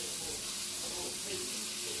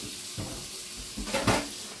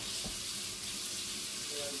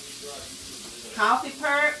 Coffee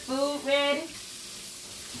perk, food ready.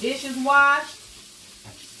 Dishes washed.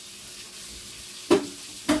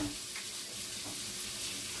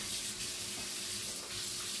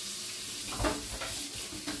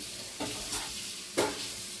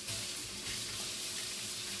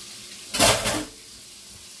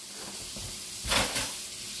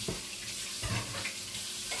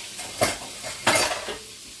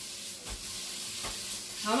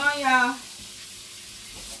 Come on, y'all.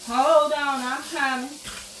 Hold on, I'm coming.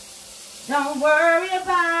 Don't worry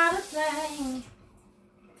about a thing.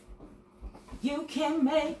 You can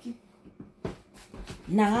make it.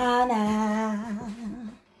 Nah, nah.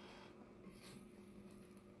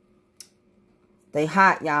 They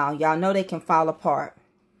hot, y'all. Y'all know they can fall apart.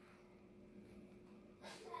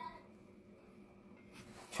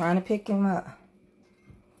 Trying to pick him up.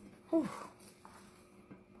 Whew.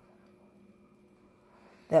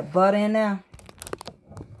 That butter in there.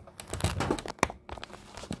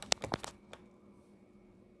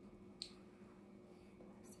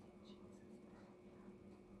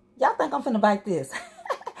 Y'all think I'm finna bite this?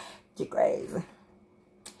 You're crazy.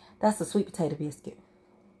 That's a sweet potato biscuit.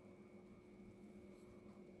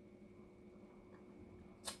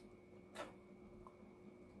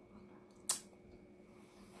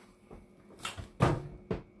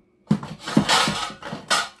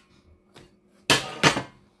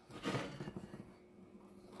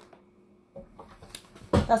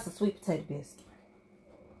 That's a sweet potato biscuit.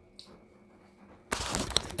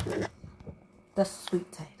 That's a sweet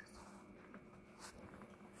potato.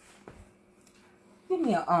 Give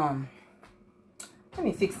me a let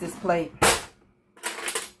me fix this plate.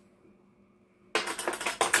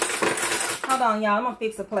 Hold on, y'all. I'm gonna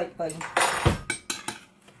fix a plate for you.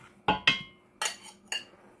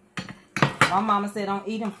 My mama said don't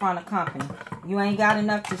eat in front of company. You ain't got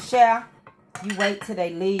enough to share. You wait till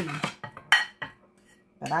they leave.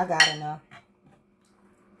 But I got enough.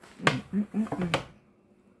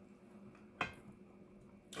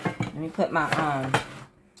 Let me put my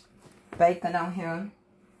bacon on here.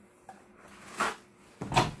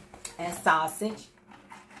 And sausage.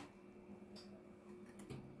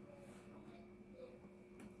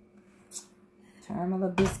 Turn my little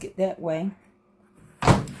biscuit that way.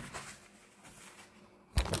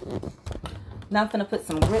 Now I'm gonna put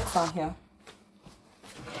some grits on here.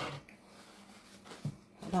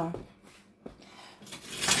 Hold on.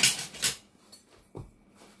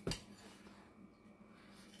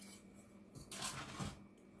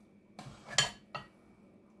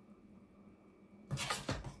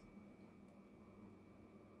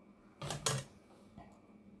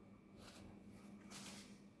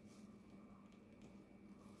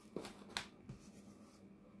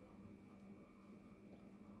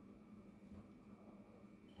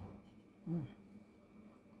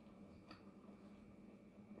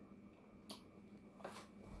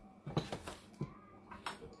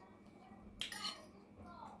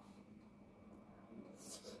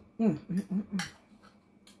 Mm, mm, mm, mm.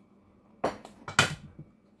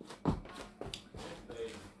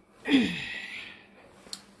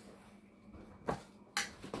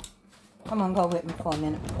 Come on, go with me for a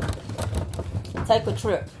minute. Take a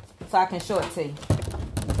trip so I can show it to you.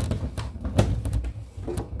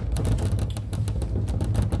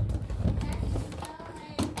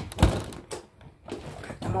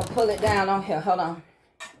 I'm going to pull it down on here. Hold on.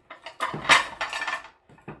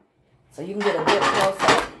 So you can get a good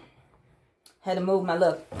close-up. Had to move my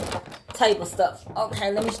little table stuff.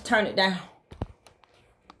 Okay, let me turn it down.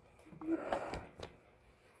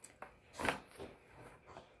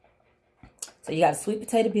 So you got a sweet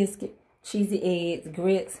potato biscuit, cheesy eggs,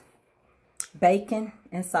 grits, bacon,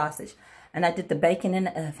 and sausage. And I did the bacon in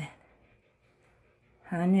the oven.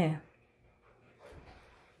 Honey.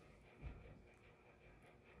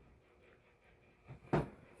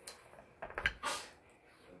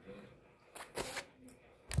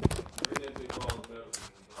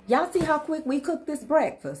 Y'all see how quick we cooked this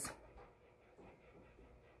breakfast?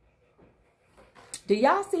 Do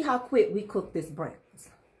y'all see how quick we cooked this breakfast?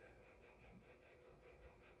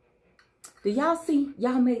 Do y'all see?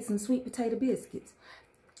 Y'all made some sweet potato biscuits.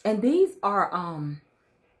 And these are,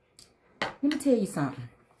 let me tell you something.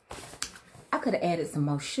 I could have added some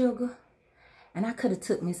more sugar. And I could have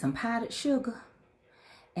took me some powdered sugar.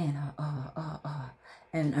 And a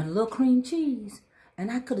little cream cheese. And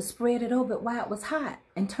I could have spread it over it while it was hot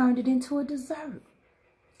and turned it into a dessert.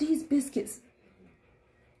 These biscuits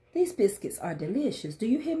are delicious. Do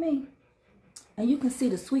you hear me? And you can see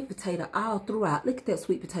the sweet potato all throughout. Look at that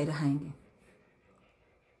sweet potato hanging.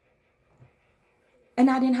 And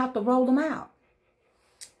I didn't have to roll them out.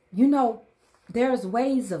 You know, there's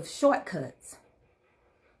ways of shortcuts.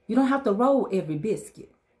 You don't have to roll every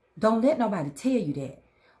biscuit. Don't let nobody tell you that.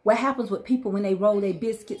 What happens with people when they roll their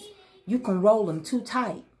biscuits, you can roll them too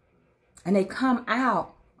tight. And they come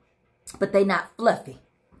out, but they not fluffy.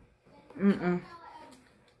 Now,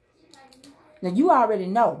 you already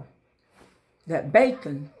know that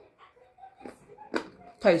bacon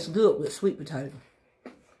tastes good with sweet potato.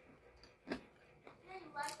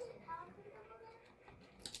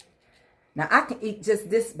 Now, I can eat just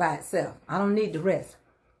this by itself. I don't need the rest.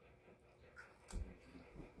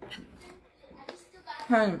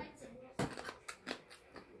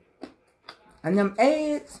 And them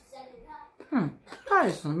eggs,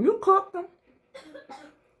 Tyson, you cooked them?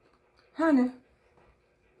 Honey.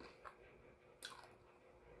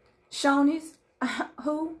 Shoney's,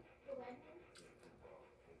 who?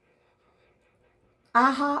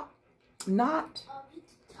 IHOP, not.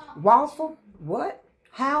 Waffle, what?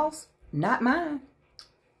 House, not mine.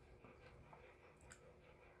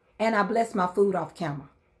 And I bless my food off camera.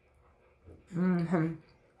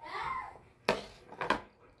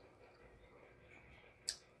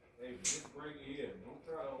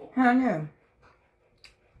 Honey,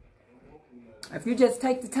 if you just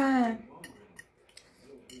take the time,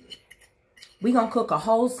 we're going to cook a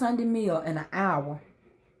whole Sunday meal in an hour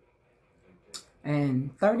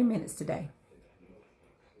and 30 minutes today.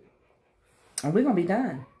 And we're going to be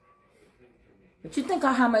done. But you think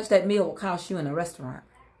of how much that meal will cost you in a restaurant.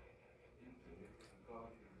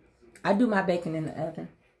 I do my bacon in the oven.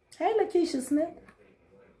 Hey, Lakeisha Smith.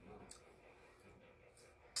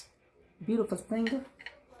 Beautiful singer.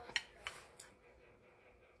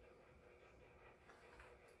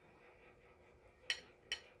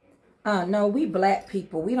 No, we black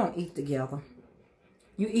people, we don't eat together.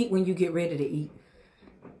 You eat when you get ready to eat.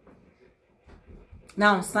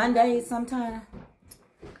 Now on Sundays sometimes.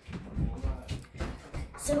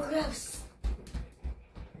 So gross.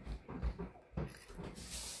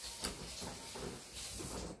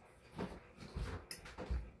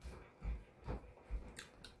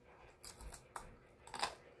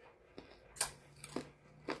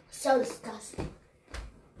 So disgusting.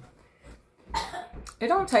 It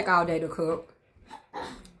don't take all day to cook.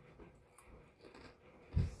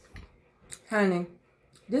 Honey,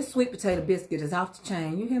 this sweet potato biscuit is off the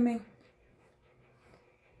chain. You hear me?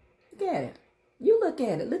 Look at it. You look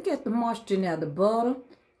at it. Look at the moisture now. The butter,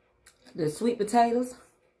 the sweet potatoes.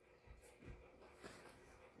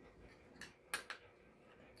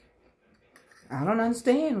 I don't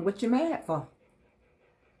understand what you're mad for.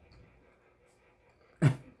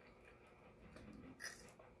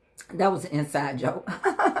 That was an inside joke.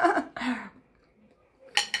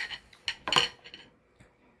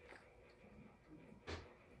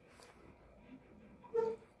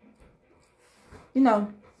 You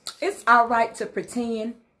know, it's all right to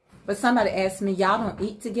pretend, but somebody asked me, y'all don't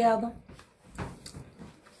eat together?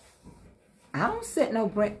 I don't set no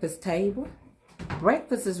breakfast table.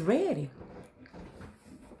 Breakfast is ready.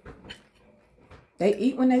 They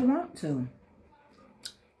eat when they want to.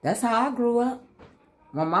 That's how I grew up.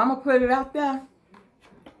 When mama put it out there,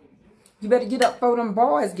 you better get up before them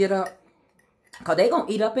boys get up. Because they going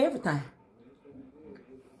to eat up everything.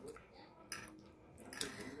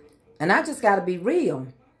 And I just got to be real.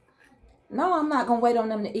 No, I'm not going to wait on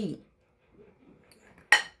them to eat.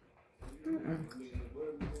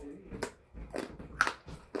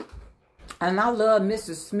 And I love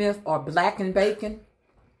Mrs. Smith or Black and Bacon.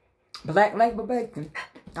 Black label bacon.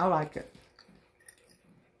 I like it.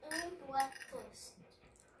 Breakfast.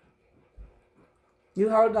 You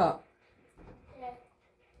hold up. Yeah.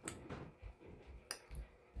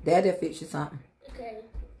 Daddy fix you something. Okay.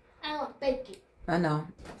 I want bacon. I know.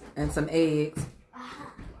 And some eggs.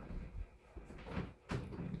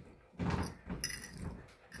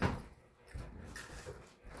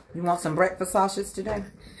 You want some breakfast sausage today?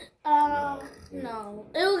 No.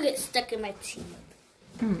 It'll get stuck in my teeth.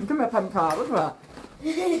 Come here, Puppy Pie. Look at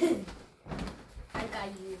I got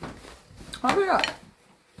you. Hurry up.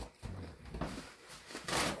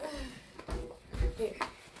 Here.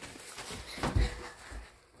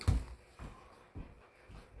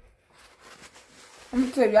 Let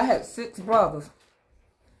me tell you, I had 6 brothers.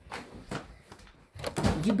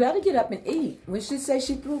 You better get up and eat when she says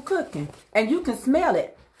she through cooking. And you can smell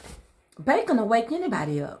it. Bacon will wake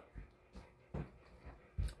anybody up.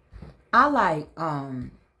 I like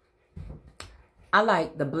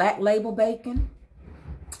the Black Label bacon.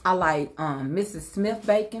 I like Mrs. Smith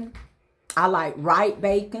bacon. I like Wright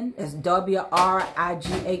bacon. It's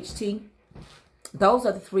WRIGHT. Those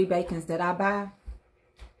are the 3 bacons that I buy.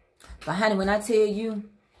 But honey, when I tell you,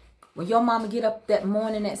 when your mama get up that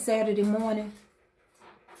morning, that Saturday morning,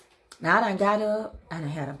 now I done got up, I done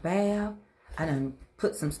had a bath, I done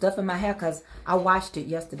put some stuff in my hair because I washed it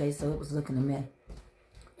yesterday, so it was looking a mess.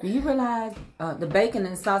 Do you realize the bacon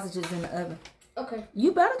and sausages in the oven? Okay.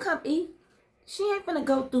 You better come eat. She ain't finna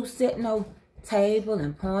go through setting no table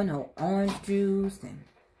and pouring no orange juice, and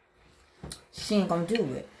she ain't gonna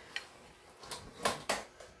do it.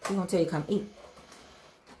 She gonna tell you come eat.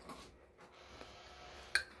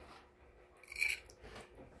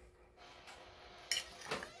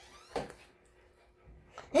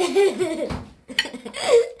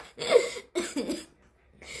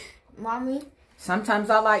 Mommy? Sometimes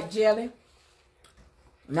I like jelly.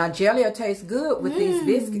 Now jelly will taste good with these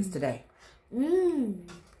biscuits today.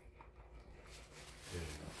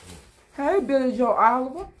 Hey, Billy Joe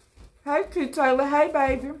Oliver. Hey, T. Taylor. Hey,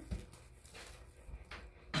 baby.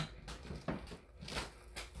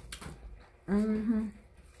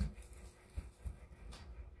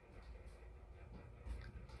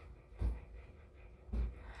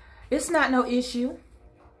 It's not no issue.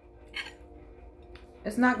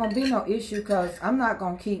 It's not going to be no issue because I'm not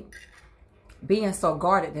going to keep being so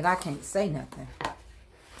guarded that I can't say nothing.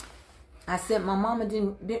 I said my mama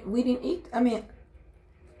we didn't eat. I mean,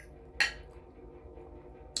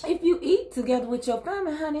 if you eat together with your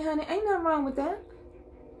family, honey, ain't nothing wrong with that.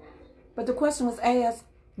 But the question was asked,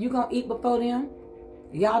 you going to eat before them?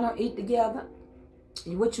 Y'all don't eat together?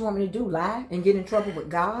 What you want me to do, lie and get in trouble with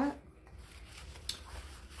God?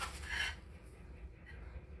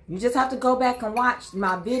 You just have to go back and watch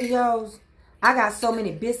my videos. I got so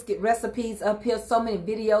many biscuit recipes up here. So many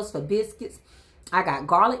videos for biscuits. I got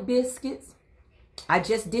garlic biscuits. I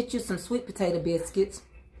just did you some sweet potato biscuits.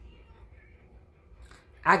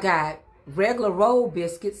 I got regular roll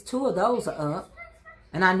biscuits. 2 of those are up.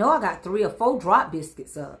 And I know I got 3 or 4 drop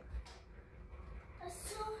biscuits up.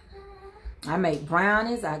 I make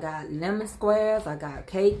brownies. I got lemon squares. I got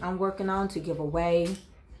cake I'm working on to give away.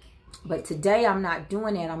 But today I'm not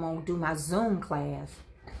doing that. I'm going to do my Zoom class.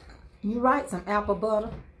 You right, some apple butter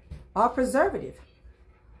or preservative.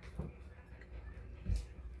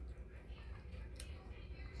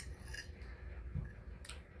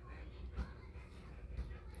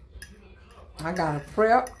 I got a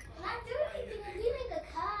prep. Not doing anything. I'm giving a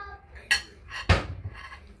cup.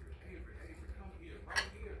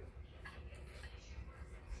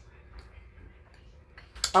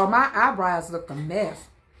 Oh, my eyebrows look a mess.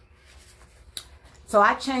 So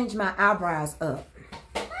I changed my eyebrows up.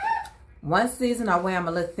 One season I wear them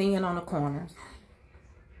a little thin on the corners.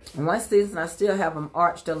 And one season I still have them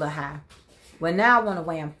arched a little high. Well, now I want to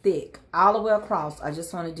wear them thick. All the way across. I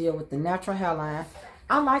just want to deal with the natural hairline.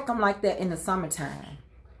 I like them like that in the summertime.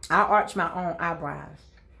 I arch my own eyebrows.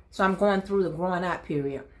 So I'm going through the growing out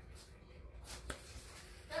period.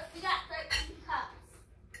 Look, we got 13 cups.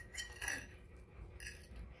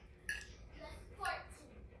 That's 14.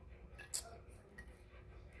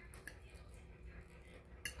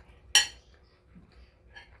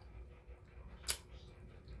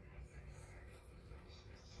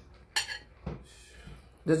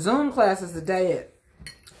 The Zoom class is today at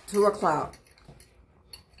 2 o'clock.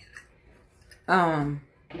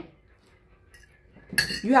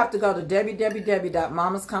 You have to go to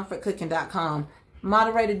www.mamascomfortcooking.com.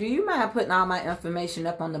 Moderator, do you mind putting all my information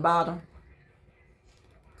up on the bottom?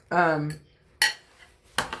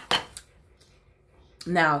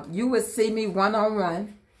 Now, you will see me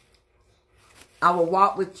one-on-one. I will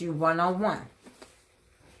walk with you one-on-one.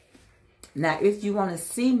 Now, if you want to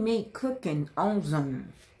see me cooking on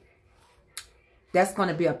Zoom, that's going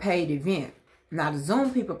to be a paid event. Now, the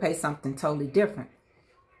Zoom people pay something totally different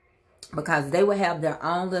because they will have their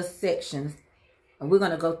own little sections, and we're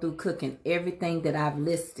going to go through cooking everything that I've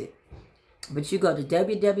listed. But you go to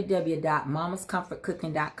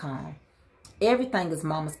www.mamascomfortcooking.com. Everything is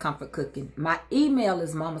Mama's Comfort Cooking. My email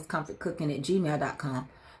is mamascomfortcooking@gmail.com.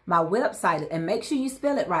 My website, and make sure you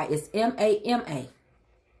spell it right, it's M-A-M-A.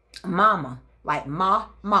 Mama, like Mama,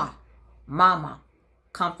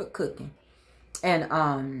 Comfort Cooking.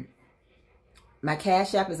 And my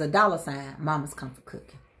Cash App is $, Mama's Comfort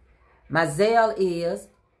Cooking. My Zelle is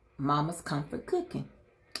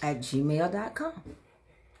mamascomfortcooking@gmail.com.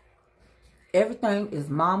 Everything is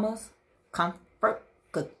Mama's Comfort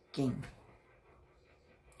Cooking.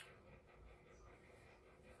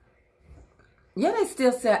 Yeah, they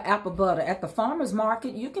still sell apple butter. At the farmer's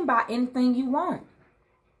market, you can buy anything you want.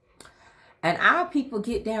 And our people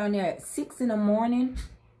get down there at 6 in the morning.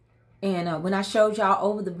 And when I showed y'all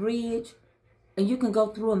over the bridge, and you can go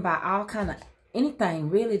through and buy all kind of anything.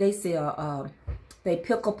 Really, they sell, they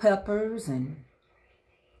pickle peppers, and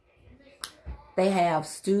they have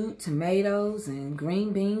stewed tomatoes and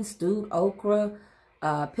green beans, stewed okra,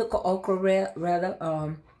 pickled okra rather.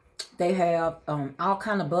 They have all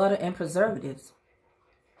kind of butter and preservatives.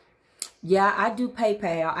 Yeah, I do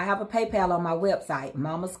PayPal. I have a PayPal on my website,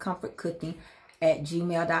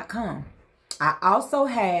 mamascomfortcooking@gmail.com. I also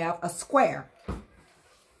have a Square.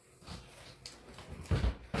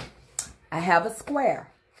 I have a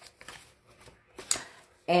Square.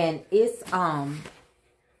 And it's on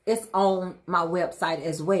my website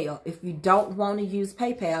as well. If you don't want to use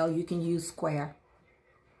PayPal, you can use Square.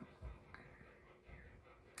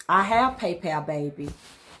 I have PayPal, baby.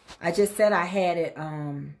 I just said I had it,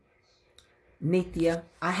 Nithya.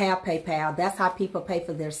 I have PayPal. That's how people pay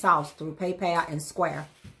for their sauce, through PayPal and Square.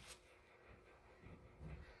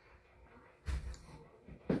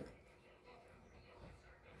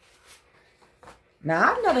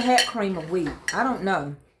 Now, I've never had cream of wheat. I don't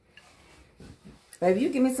know. Baby, you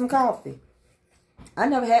give me some coffee. I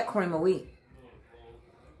never had cream of wheat.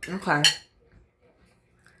 Okay.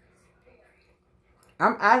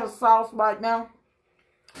 I'm out of sauce right now.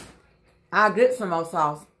 I'll get some more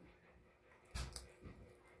sauce.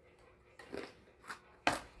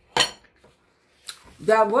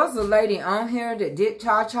 There was a lady on here that did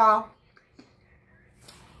cha-cha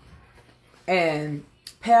and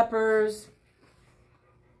peppers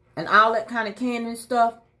and all that kind of candy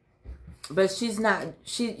stuff. But she's not,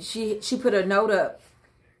 she put a note up.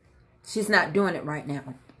 She's not doing it right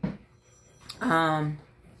now.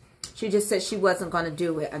 She just said she wasn't going to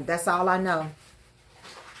do it. And that's all I know.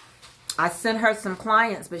 I sent her some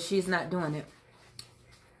clients, but she's not doing it.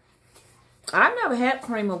 I've never had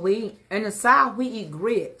cream of wheat. In the South, we eat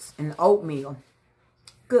grits and oatmeal.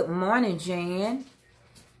 Good morning, Jan.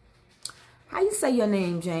 How you say your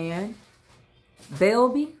name, Jan?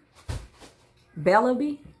 Belby?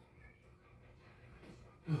 Bellaby?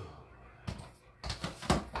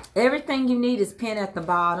 Everything you need is pinned at the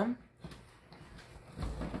bottom.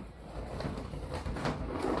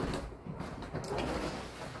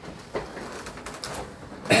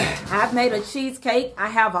 I've made a cheesecake. I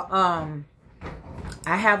have a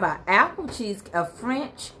apple cheese, a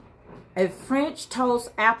French toast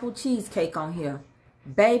apple cheesecake on here.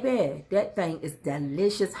 Baby, that thing is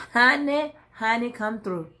delicious. Honey, come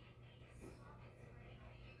through.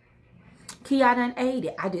 Key, I done ate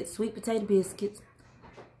it. I did sweet potato biscuits,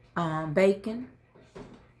 bacon,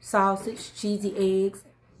 sausage, cheesy eggs,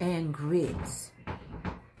 and grits.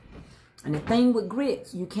 And the thing with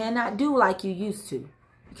grits, you cannot do like you used to.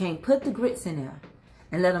 You can't put the grits in there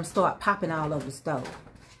and let them start popping all over the stove.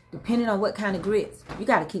 Depending on what kind of grits, you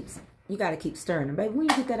gotta keep stirring them. Baby, when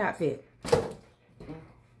you get that outfit?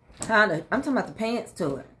 I'm talking about the pants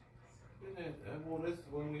to it.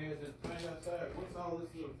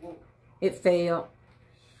 It failed.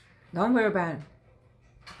 Don't worry about it.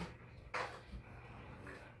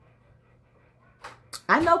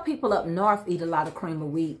 I know people up north eat a lot of cream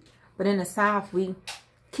of wheat, but in the South,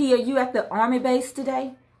 Kia, you at the Army base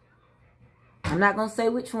today? I'm not going to say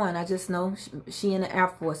which one. I just know she in the Air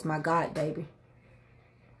Force. My God, baby.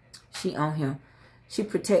 She on here. She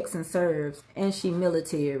protects and serves. And she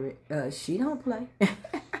military. She don't play.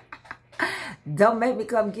 Don't make me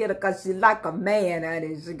come get her because she like a man,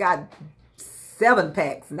 honey. She got 7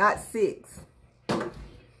 packs, not 6.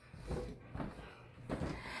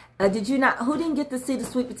 Did you not? Who didn't get to see the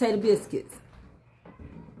sweet potato biscuits?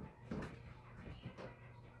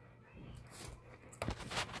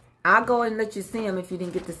 I'll go and let you see them if you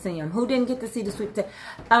didn't get to see them. Who didn't get to see the sweet potato?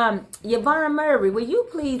 Yvonne Murray, will you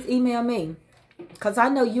please email me? Because I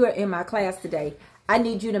know you are in my class today. I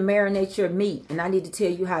need you to marinate your meat, and I need to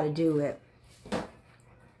tell you how to do it.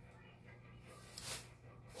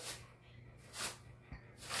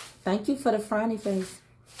 Thank you for the frowny face.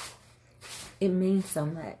 It means so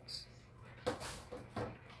much.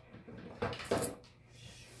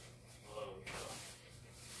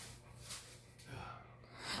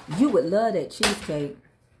 You would love that cheesecake.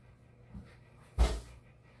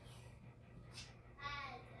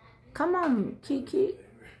 Come on, Kiki.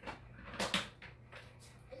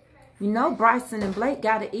 You know Bryson and Blake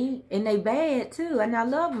got to eat, and they bad too, and I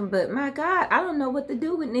love them, but my God, I don't know what to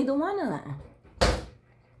do with neither one of them.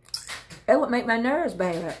 It would make my nerves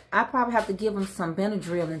bad. I probably have to give them some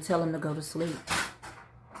Benadryl and tell them to go to sleep.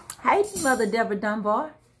 Hey, Mother Deborah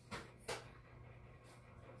Dunbar.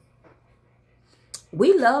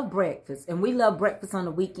 We love breakfast, and we love breakfast on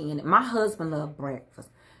the weekend. My husband loves breakfast.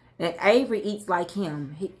 And Avery eats like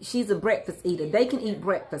him. She's a breakfast eater. They can eat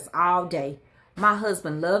breakfast all day. My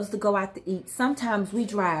husband loves to go out to eat. Sometimes we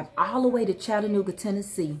drive all the way to Chattanooga,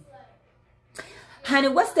 Tennessee. Honey,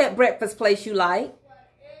 what's that breakfast place you like?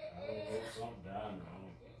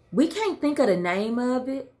 We can't think of the name of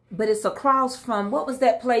it, but it's across from, what was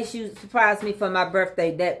that place you surprised me for my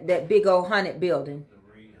birthday, that big old haunted building?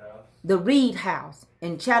 The Reed House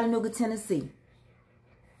in Chattanooga, Tennessee.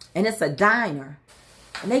 And it's a diner.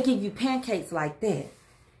 And they give you pancakes like that.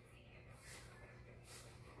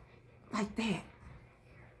 Like that.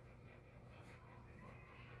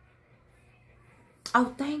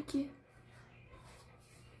 Oh, thank you.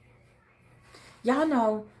 Y'all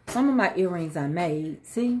know some of my earrings I made.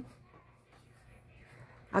 See?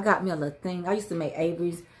 I got me a little thing. I used to make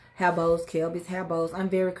Avery's hair bows, Kelby's hair bows. I'm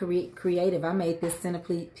very creative. I made this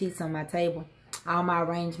centerpiece on my table. All my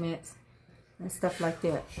arrangements and stuff like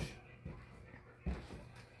that.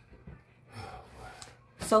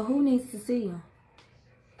 So who needs to see you?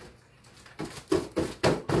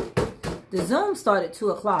 The Zoom started at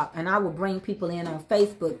 2 o'clock, and I will bring people in on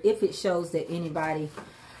Facebook if it shows that anybody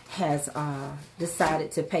has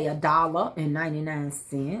decided to pay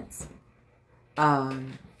 $1.99.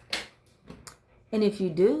 And if you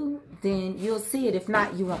do, then you'll see it. If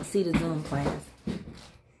not, you won't see the Zoom class.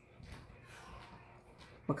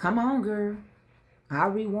 But come on, girl.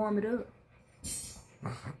 I'll rewarm it up.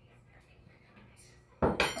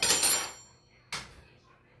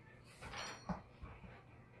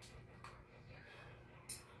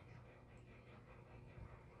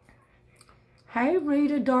 Hey,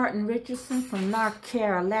 Rita Darton Richardson from North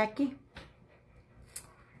Carolina.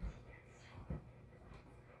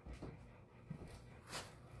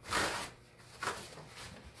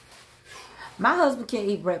 My husband can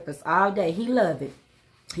eat breakfast all day. He love it.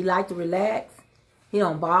 He like to relax. He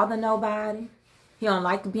don't bother nobody. He don't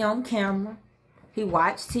like to be on camera. He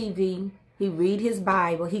watch TV. He read his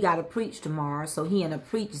Bible. He got to preach tomorrow, so he in a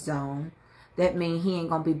preach zone. That means he ain't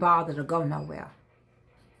going to be bothered to go nowhere.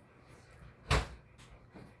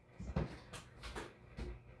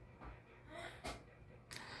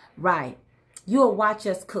 Right. You'll watch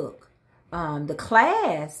us cook. The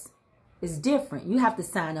class is different. You have to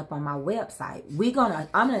sign up on my website.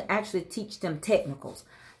 I'm gonna actually teach them technicals.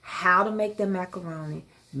 How to make their macaroni.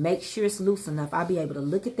 Make sure it's loose enough. I'll be able to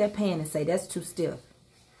look at that pan and say, that's too stiff.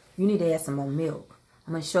 You need to add some more milk.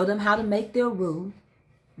 I'm going to show them how to make their roux.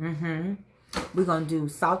 We're going to do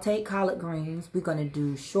sauteed collard greens. We're going to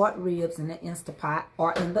do short ribs in the Instapot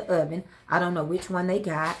or in the oven. I don't know which one they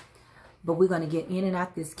got. But we're going to get in and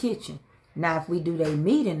out this kitchen. Now, if we do their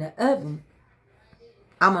meat in the oven,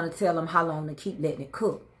 I'm going to tell them how long to keep letting it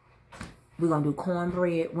cook. We're going to do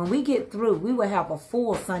cornbread. When we get through, we will have a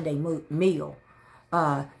full Sunday meal.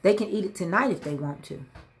 They can eat it tonight if they want to.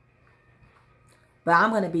 But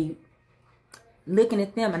I'm going to be looking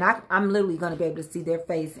at them, and I'm literally going to be able to see their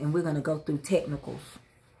face, and we're going to go through technicals.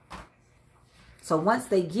 So once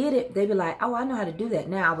they get it, they be like, oh, I know how to do that.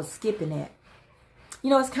 Now I was skipping that. You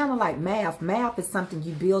know, it's kind of like math. Math is something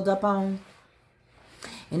you build up on.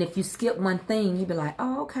 And if you skip one thing, you be like,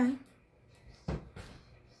 oh, okay.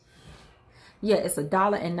 Yeah, it's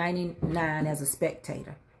 $1.99 as a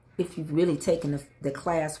spectator. If you've really taken the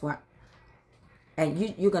class,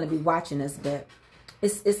 and you're going to be watching us, but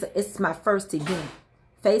It's my first event.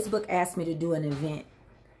 Facebook asked me to do an event.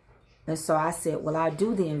 And so I said, well, I'll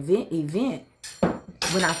do the event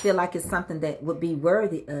when I feel like it's something that would be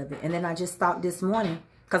worthy of it. And then I just thought this morning,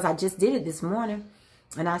 because I just did it this morning,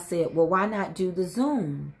 and I said, well, why not do the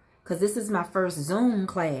Zoom? Because this is my first Zoom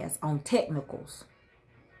class on technicals.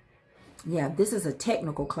 Yeah, this is a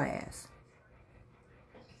technical class.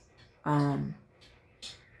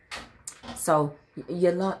 So,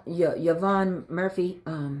 Yvonne Murphy,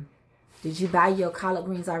 did you buy your collard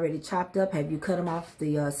greens already chopped up? Have you cut them off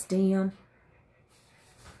the stem?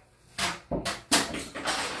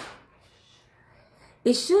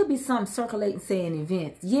 It should be something circulating saying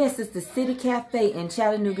events. Yes, it's the City Cafe in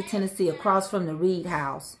Chattanooga, Tennessee, across from the Reed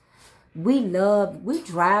House. We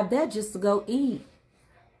drive there just to go eat.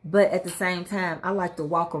 But at the same time, I like to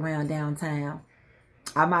walk around downtown.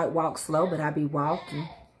 I might walk slow, but I be walking.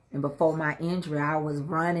 And before my injury, I was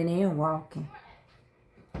running and walking.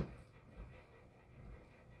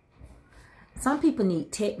 Some people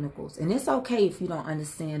need technicals. And it's okay if you don't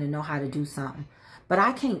understand and know how to do something. But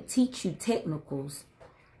I can't teach you technicals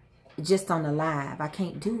just on the live. I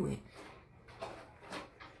can't do it.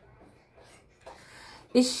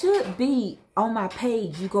 It should be on my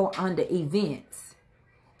page. You go under events.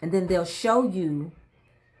 And then they'll show you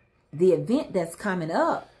the event that's coming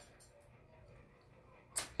up.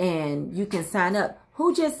 And you can sign up.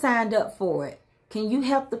 Who just signed up for it? Can you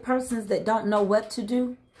help the persons that don't know what to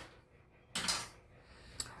do?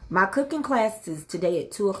 My cooking class is today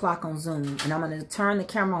at 2 o'clock on Zoom. And I'm going to turn the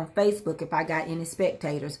camera on Facebook if I got any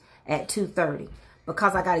spectators at 2:30.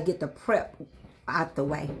 Because I got to get the prep out the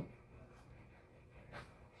way.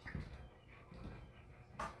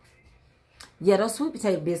 Yeah, those sweet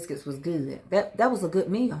potato biscuits was good. That was a good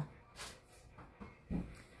meal.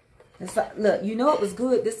 It's like, look, you know it was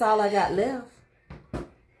good. This is all I got left.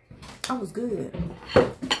 I was good.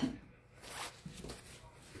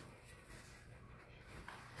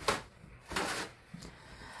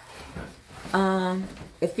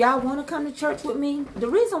 If y'all want to come to church with me, the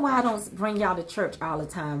reason why I don't bring y'all to church all the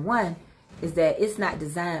time, one, is that it's not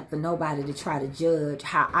designed for nobody to try to judge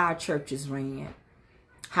how our church is ran,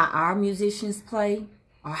 how our musicians play,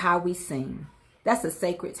 or how we sing. That's a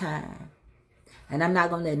sacred time. And I'm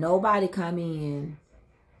not going to let nobody come in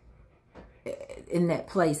that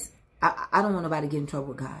place. I don't want nobody to get in trouble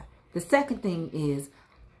with God. The second thing is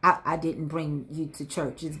I didn't bring you to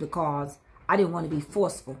church. It's because I didn't want to be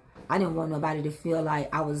forceful. I didn't want nobody to feel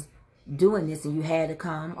like I was doing this and you had to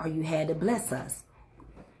come or you had to bless us.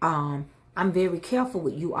 I'm very careful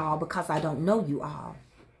with you all because I don't know you all.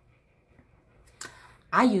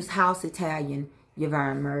 I use house Italian,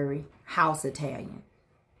 Yvonne Murray, house Italian.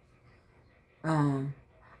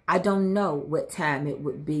 I don't know what time it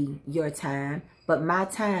would be your time, but my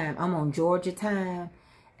time, I'm on Georgia time,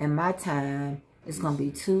 and my time is going to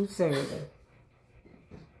be 2:30.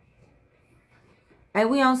 Hey,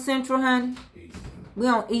 we on Central, honey? We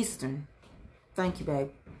on Eastern. Thank you, babe.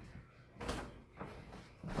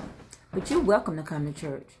 But you're welcome to come to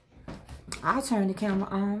church. I'll turn the camera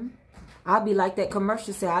on. I'll be like that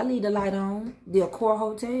commercial said, I leave the light on. The Accor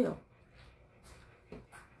Hotel.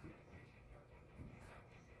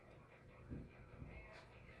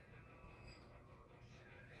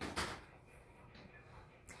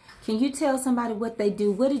 Can you tell somebody what they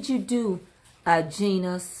do? What did you do,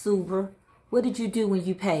 Gina Suber? What did you do when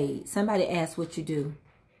you paid? Somebody asked what you do.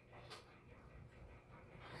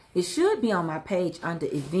 It should be on my page under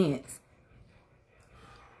events.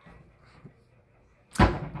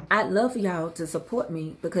 I'd love for y'all to support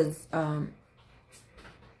me because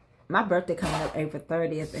my birthday coming up April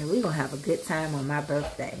 30th and we're going to have a good time on my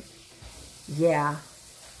birthday. Yeah.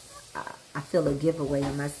 I feel a giveaway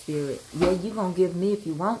in my spirit. Yeah, you're going to give me if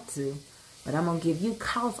you want to. But I'm going to give you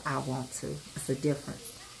because I want to. It's a difference.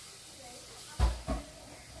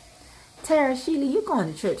 Tara, Sheila, you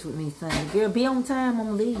going to church with me Sunday. Girl, be on time. I'm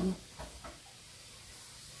going to leave you.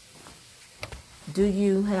 Do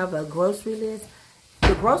you have a grocery list?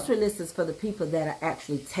 The grocery list is for the people that are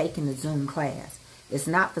actually taking the Zoom class. It's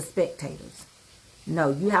not for spectators. No,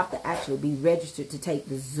 you have to actually be registered to take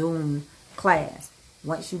the Zoom class.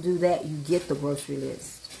 Once you do that, you get the grocery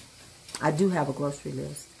list. I do have a grocery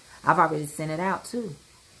list. I've already sent it out too.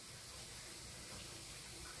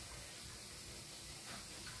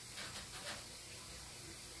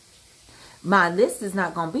 My list is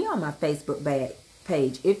not going to be on my Facebook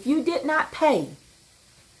page. If you did not pay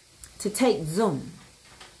to take Zoom,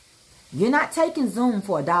 you're not taking Zoom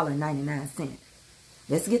for $1.99.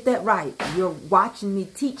 Let's get that right. You're watching me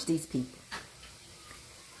teach these people.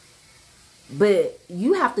 But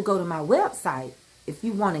you have to go to my website if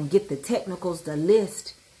you want to get the technicals, the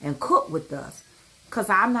list, and cook with us. Because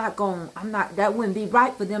that wouldn't be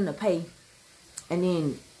right for them to pay. And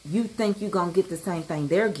then you think you're going to get the same thing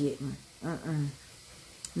they're getting.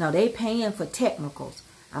 No, they paying for technicals.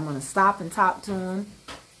 I'm going to stop and talk to them.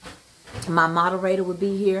 My moderator will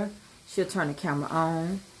be here. She'll turn the camera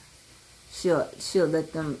on. She'll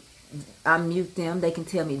let them, unmute them. They can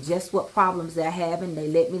tell me just what problems they're having. They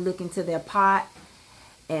let me look into their pot.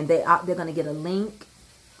 And they're going to get a link.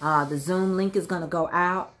 The Zoom link is going to go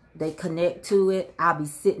out. They connect to it. I'll be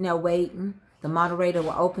sitting there waiting. The moderator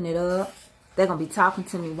will open it up. They're going to be talking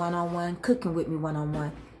to me one-on-one, cooking with me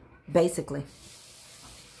one-on-one, basically.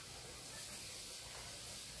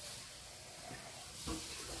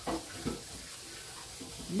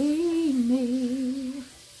 Lead me,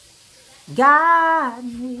 guide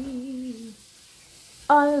me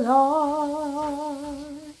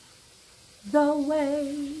along the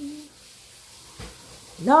way.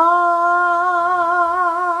 Lord,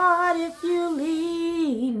 if you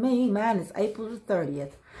lead me, mine is April the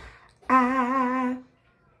 30th. I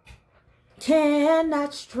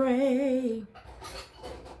cannot stray.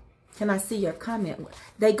 Can I see your comment?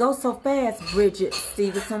 They go so fast, Bridget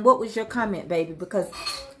Stevenson. What was your comment, baby? Because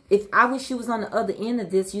if I wish you was on the other end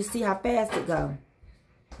of this, you see how fast it goes.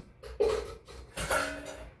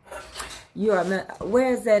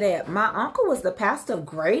 Where is that at? My uncle was the pastor of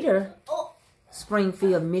Greater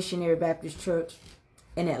Springfield Missionary Baptist Church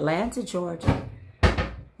in Atlanta, Georgia.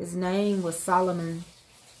 His name was Solomon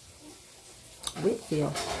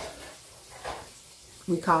Whitfield.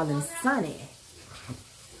 We call him Sonny.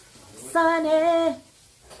 Sonny.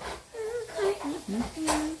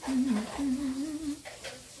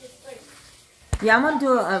 Yeah, I'm going to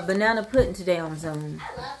do a banana pudding today on Zoom.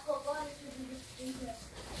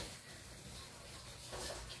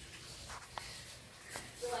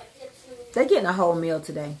 They're getting a whole meal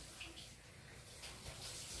today.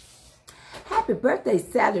 Happy birthday,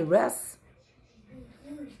 Sally Russ.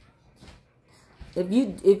 If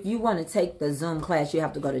you want to take the Zoom class, you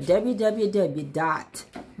have to go to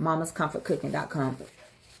www.mamascomfortcooking.com.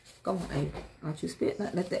 Go on, baby. Don't you spit.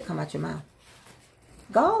 Let that come out your mouth.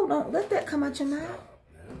 Go. Don't let that come out your mouth.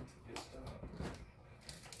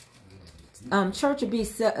 Church will be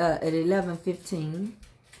set, at 11:15.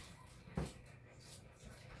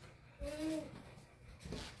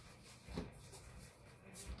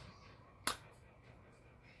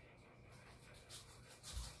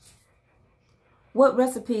 What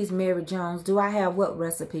recipes, Mary Jones? Do I have what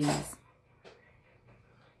recipes?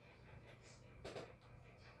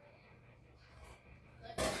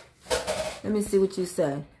 Let me see what you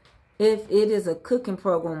say. If it is a cooking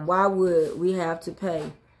program, why would we have to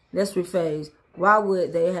pay? Let's rephrase. Why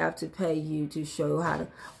would they have to pay you to show how to?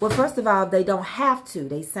 Well, first of all, they don't have to.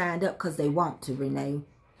 They signed up because they want to, Renee.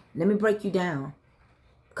 Let me break you down.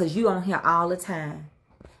 Because you on here all the time.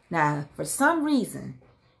 Now, for some reason,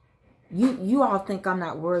 you all think I'm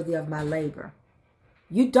not worthy of my labor.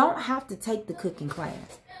 You don't have to take the cooking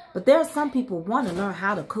class. But there are some people who want to learn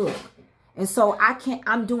how to cook. And so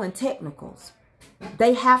I'm doing technicals.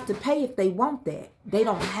 They have to pay if they want that. They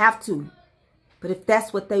don't have to. But if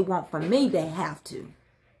that's what they want from me, they have to.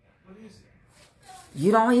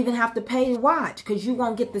 You don't even have to pay to watch because you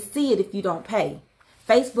won't get to see it if you don't pay.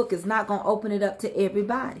 Facebook is not going to open it up to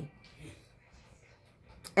everybody.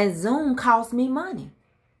 And Zoom costs me money.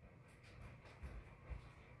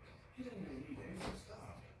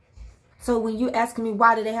 So when you're asking me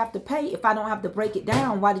why do they have to pay, if I don't have to break it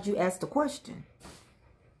down, why did you ask the question?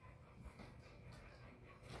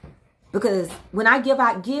 Because when I give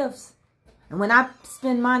out gifts, and when I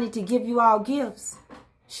spend money to give you all gifts,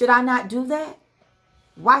 should I not do that?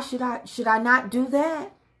 Why should I not do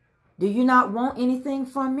that? Do you not want anything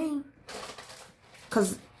from me?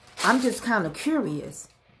 Because I'm just kind of curious.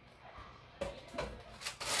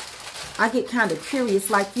 I get kind of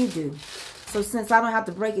curious like you do. So since I don't have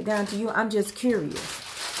to break it down to you, I'm just curious.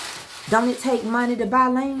 Don't it take money to buy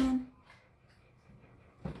land?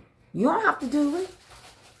 You don't have to do it.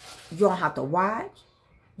 You don't have to watch.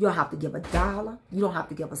 You don't have to give $1. You don't have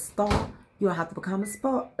to give a star. You don't have to become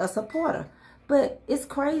a supporter. But it's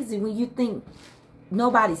crazy when you think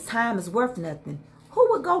nobody's time is worth nothing.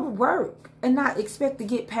 Who would go to work and not expect to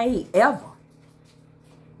get paid ever?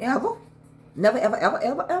 Ever? Never, ever, ever,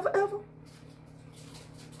 ever, ever, ever?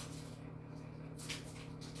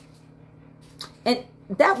 And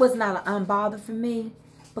that was not an unbother for me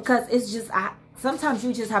because it's just, sometimes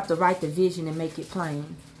you just have to write the vision and make it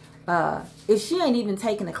plain. If she ain't even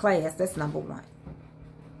taking a class, that's number one.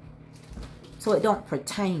 So it don't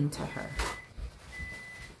pertain to her.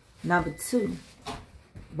 Number two,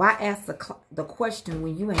 Why ask the question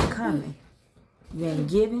when you ain't coming? You ain't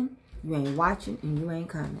giving, you ain't watching, and you ain't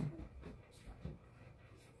coming.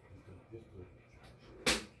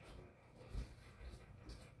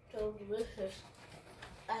 So delicious.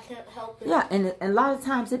 I can't help it. Yeah, and a lot of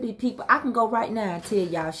times it be people. I can go right now and tell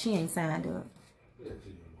y'all she ain't signed up.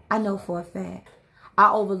 I know for a fact.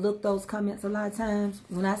 I overlook those comments a lot of times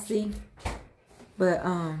when I see. But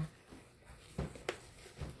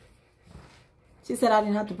she said I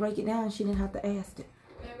didn't have to break it down. She didn't have to ask it.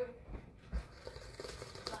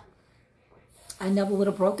 I never would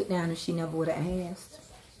have broke it down if she never would have asked.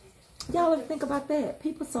 Y'all ever think about that?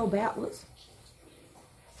 People so backwards.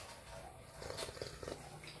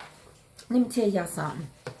 Let me tell y'all something.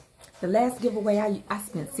 The last giveaway, I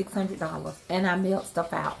spent $600 and I mailed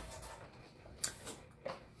stuff out.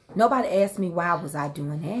 Nobody asked me why was I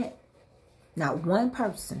doing that. Not one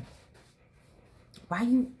person. Why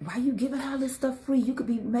you giving all this stuff free? You could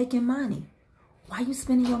be making money. Why you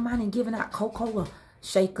spending your money giving out Coca-Cola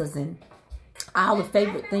shakers and all the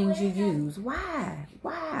favorite things you use? Why?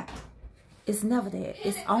 Why? It's never that.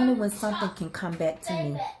 It's only when something can come back to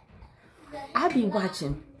me. I be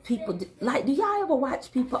watching people, like, do y'all ever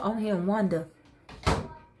watch people on here and wonder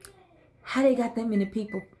how they got that many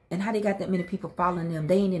people and how they got that many people following them?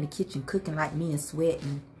 They ain't in the kitchen cooking like me and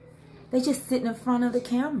sweating. They just sitting in front of the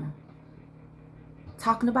camera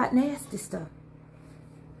talking about nasty stuff.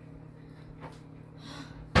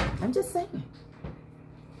 I'm just saying.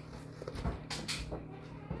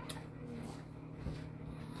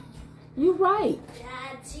 You right.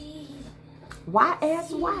 Daddy. Why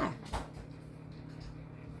ask why?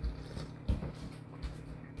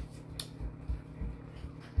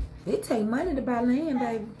 It take money to buy land,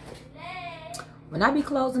 baby. When I be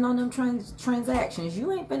closing on them transactions,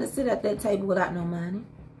 you ain't finna sit at that table without no money.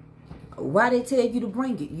 Why they tell you to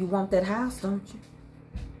bring it? You want that house, don't you?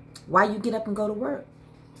 Why you get up and go to work?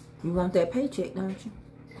 You want that paycheck, don't you?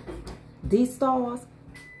 These stars,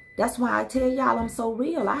 that's why I tell y'all I'm so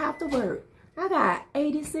real. I have to work. I got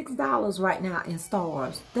 $86 right now in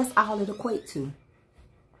stars. That's all it equate to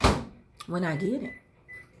when I get it,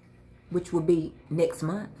 which will be next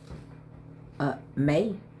month,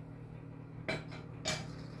 May.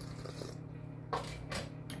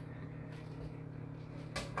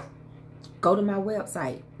 Go to my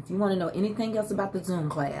website if you want to know anything else about the Zoom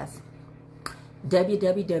class.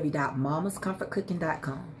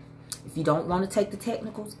 www.mamascomfortcooking.com. If you don't want to take the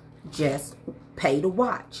technicals, just pay to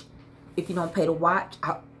watch. If you don't pay to watch,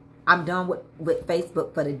 I'm done with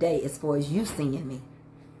Facebook for the day as far as you seeing me.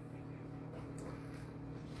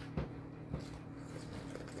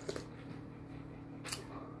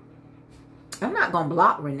 I'm not going to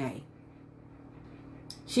block Renee.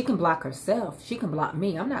 She can block herself. She can block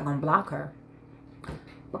me. I'm not going to block her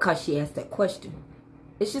because she asked that question.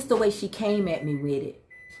 It's just the way she came at me with it.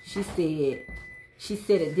 She said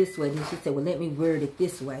it this way. Then she said, well, let me word it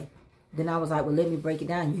this way. Then I was like, well, let me break it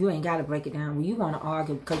down. You ain't got to break it down. Well, you want to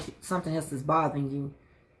argue because something else is bothering you.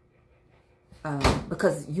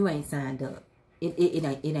 Because you ain't signed up. It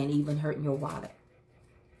ain't even hurting your wallet.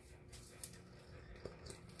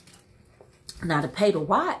 Now, to pay to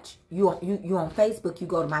watch, you on Facebook, you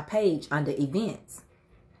go to my page under events.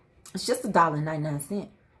 It's just $1.99.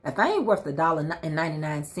 If I ain't worth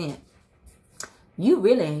 $1.99, you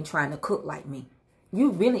really ain't trying to cook like me.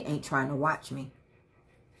 You really ain't trying to watch me.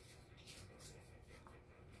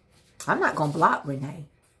 I'm not going to block Renee.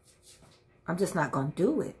 I'm just not going to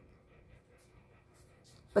do it.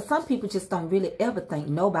 But some people just don't really ever think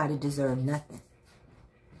nobody deserves nothing.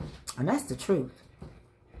 And that's the truth.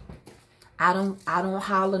 I don't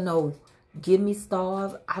holler no, give me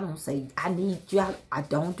stars. I don't say, I need you. I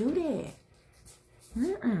don't do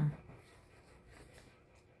that.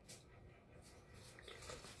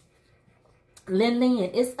 Lin,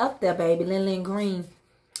 it's up there, baby. Lin Green.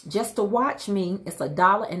 Just to watch me, it's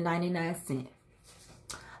 $1.99.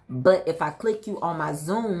 But if I click you on my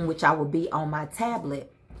Zoom, which I will be on my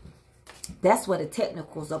tablet, that's where the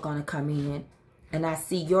technicals are going to come in. And I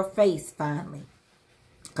see your face finally.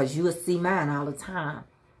 Because you will see mine all the time.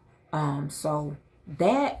 So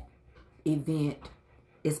that event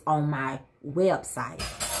is on my website,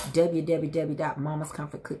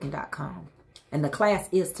 www.mamascomfortcooking.com. And the class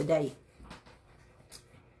is today.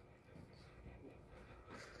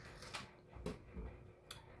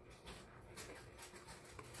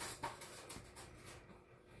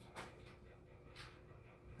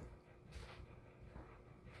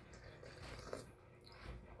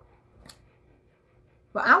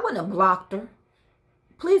 But I wouldn't have blocked her.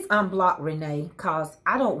 Please unblock Renee because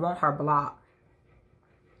I don't want her blocked.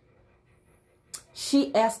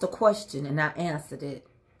 She asked a question and I answered it.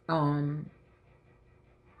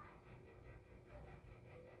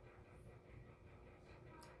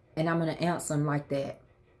 And I'm going to answer them like that.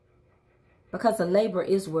 Because the labor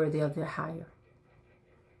is worthy of their hire.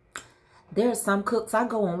 There are some cooks, I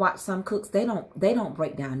go and watch some cooks, they don't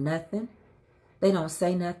break down nothing. They don't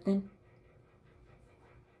say nothing.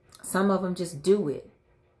 Some of them just do it.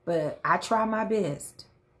 But I try my best.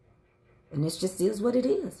 And this just is what it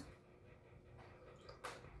is.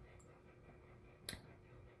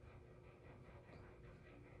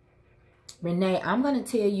 Renee, I'm going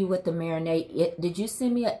to tell you what the marinade... Did you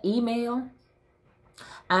send me an email?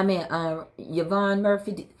 I mean, Yvonne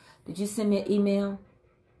Murphy, did you send me an email?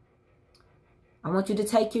 I want you to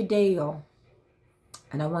take your Dale.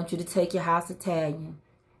 And I want you to take your House Italian.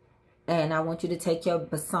 And I want you to take your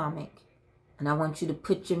balsamic. And I want you to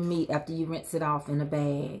put your meat after you rinse it off in a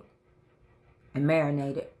bag. And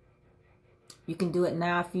marinate it. You can do it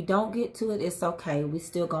now. If you don't get to it, it's okay. We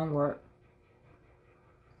still gonna work.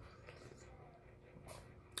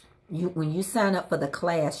 When you sign up for the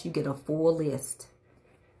class, you get a full list.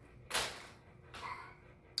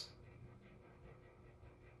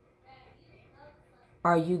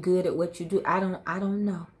 Are you good at what you do? I don't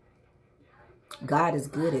know. God is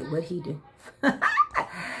good at what he do.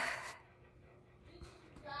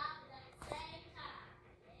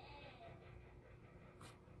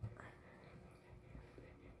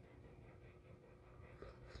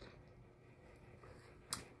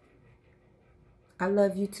 I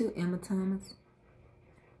love you too, Emma Thomas.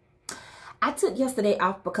 I took yesterday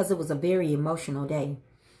off because it was a very emotional day.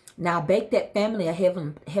 Now, I baked that family a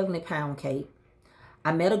heavenly pound cake.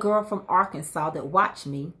 I met a girl from Arkansas that watched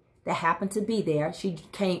me, that happened to be there. She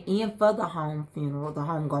came in for the home funeral, the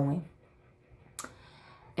homegoing.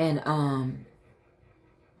 And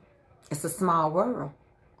it's a small world.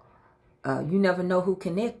 You never know who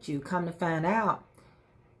connect you. Come to find out,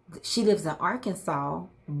 she lives in Arkansas,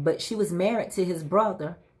 but she was married to his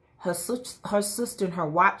brother. Her sister and her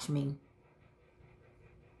watch me.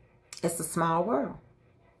 It's a small world.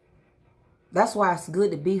 That's why it's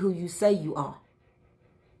good to be who you say you are.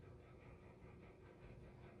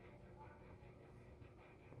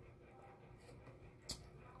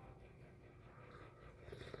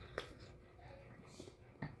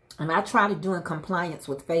 And I try to do in compliance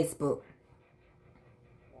with Facebook.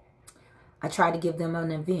 I try to give them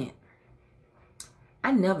an event.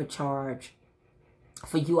 I never charge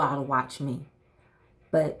for you all to watch me.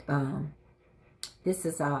 But this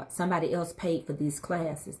is somebody else paid for these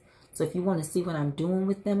classes. So if you want to see what I'm doing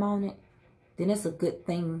with them on it, then it's a good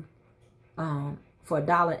thing for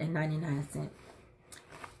 $1.99.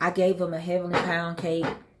 I gave them a heavenly pound cake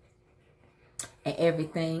and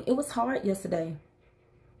everything. It was hard yesterday.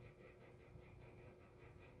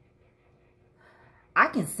 I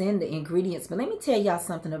can send the ingredients, but let me tell y'all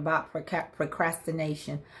something about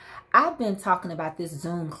procrastination. I've been talking about this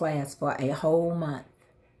Zoom class for a whole month.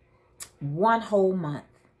 1 whole month.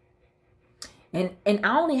 And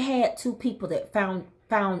I only had 2 people that found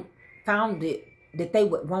it that they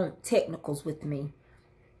would want technicals with me.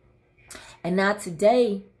 And now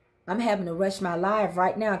today, I'm having to rush my live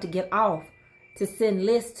right now to get off to send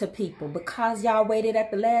lists to people because y'all waited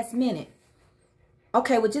at the last minute.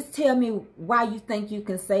 Okay, well, just tell me why you think you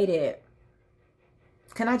can say that.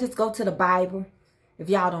 Can I just go to the Bible, if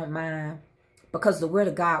y'all don't mind? Because the word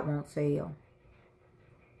of God won't fail.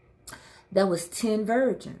 There was 10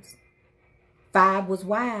 virgins. 5 was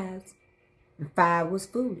wise, and 5 was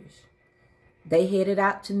foolish. They headed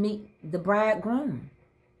out to meet the bridegroom.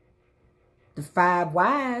 The 5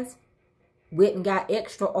 wise went and got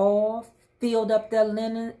extra oil, filled up their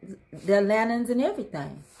lanterns and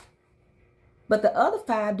everything. But the other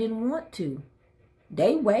 5 didn't want to.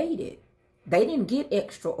 They waited. They didn't get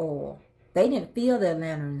extra oil. They didn't fill their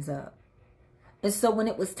lanterns up. And so when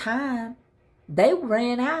it was time, they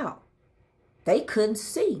ran out. They couldn't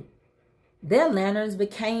see. Their lanterns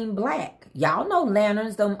became black. Y'all know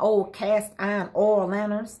lanterns, them old cast iron oil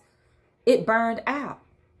lanterns. It burned out.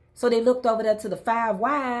 So they looked over there to the 5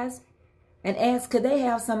 wise and asked, could they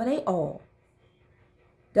have some of their oil?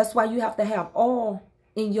 That's why you have to have oil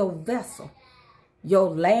in your vessel.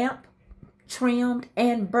 Your lamp trimmed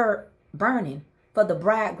and burning for the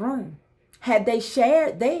bridegroom. Had they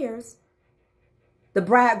shared theirs, the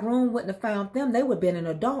bridegroom wouldn't have found them. They would have been in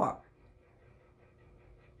the dark.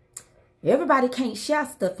 Everybody can't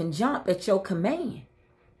shout stuff and jump at your command.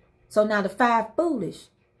 So now the 5 foolish,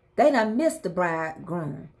 they done missed the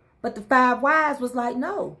bridegroom. But the 5 wise was like,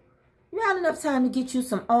 no, you had enough time to get you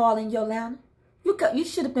some oil in your lantern. You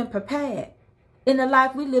should have been prepared. In the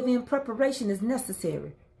life we live in, preparation is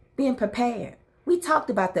necessary. Being prepared. We talked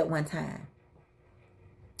about that one time.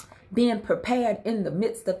 being prepared in the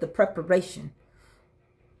midst of the preparation.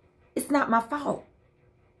 It's not my fault.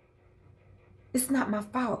 It's not my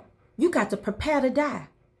fault. You got to prepare to die.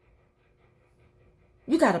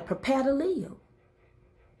 You got to prepare to live.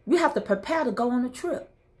 You have to prepare to go on a trip.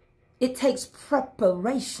 It takes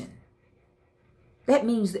preparation. That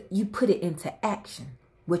means that you put it into action,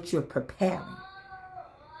 what you're preparing.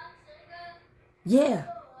 Yeah.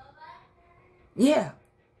 Yeah.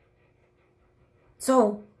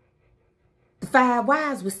 So, the 5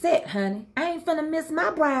 wives were set, honey. I ain't finna miss my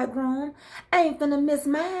bridegroom. I ain't finna miss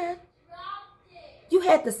mine. You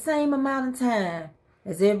had the same amount of time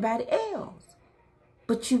as everybody else,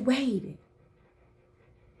 but you waited.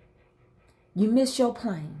 You missed your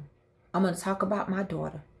plane. I'm going to talk about my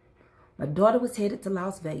daughter. My daughter was headed to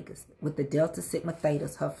Las Vegas with the Delta Sigma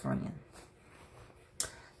Thetas, her friend,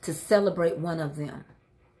 to celebrate one of them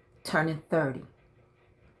turning 30.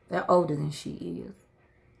 They're older than she is.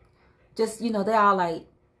 Just, they're all like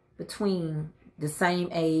between the same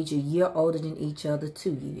age, a year older than each other,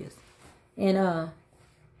 2 years. And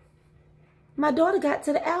my daughter got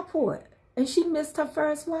to the airport and she missed her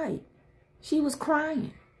first flight. She was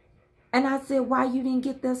crying. And I said, why you didn't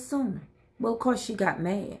get there sooner? Well, of course, she got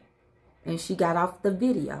mad. And she got off the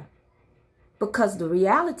video. Because the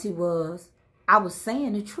reality was, I was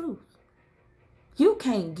saying the truth. You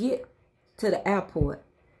can't get to the airport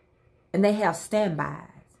and they have standbys.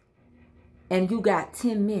 And you got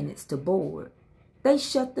 10 minutes to board. They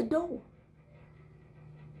shut the door.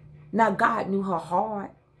 Now, God knew her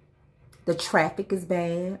heart. The traffic is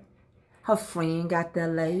bad. Her friend got there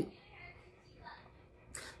late.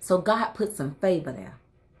 So God put some favor there.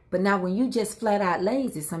 But now when you just flat out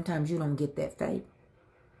lazy, sometimes you don't get that favor.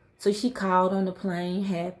 So she called on the plane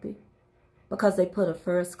happy because they put her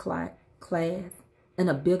first class in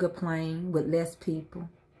a bigger plane with less people.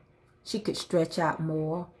 She could stretch out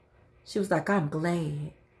more. She was like, I'm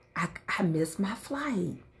glad I missed my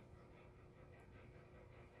flight.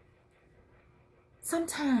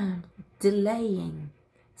 Sometimes delaying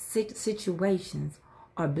situations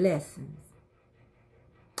are blessings.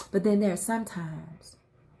 But then there are sometimes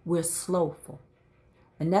we're slowful.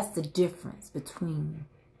 And that's the difference between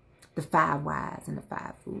the 5 wise and the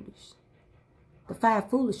 5 foolish. The 5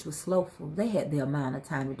 foolish were slowful. They had the amount of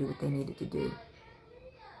time to do what they needed to do.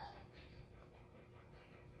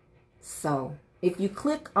 So if you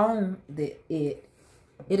click on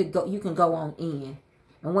it'll go. You can go on in.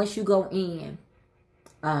 And once you go in,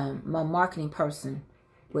 my marketing person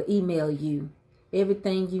will email you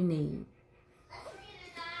everything you need.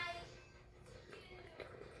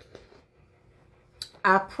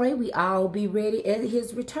 I pray we all be ready at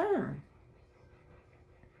his return.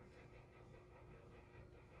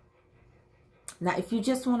 Now, if you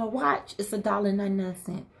just want to watch, it's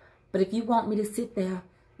 $1.99. But if you want me to sit there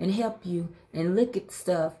and help you and look at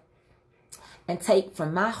stuff and take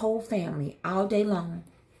from my whole family all day long,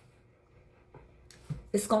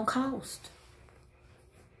 it's going to cost.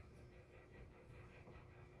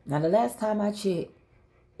 Now, the last time I checked,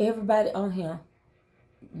 everybody on here,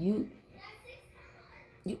 you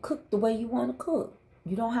cook the way you want to cook.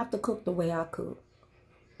 You don't have to cook the way I cook.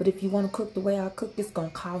 But if you want to cook the way I cook, it's going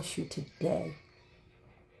to cost you today.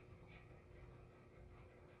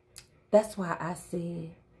 That's why I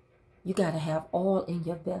said you got to have oil in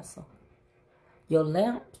your vessel. Your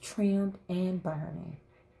lamp trimmed and burning.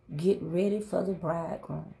 Get ready for the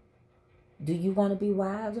bridegroom. Do you want to be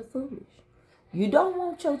wise or foolish? You don't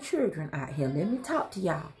want your children out here. Let me talk to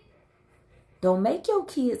y'all. Don't make your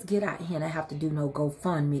kids get out here and have to do no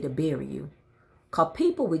GoFundMe to bury you. Because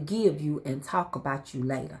people will give you and talk about you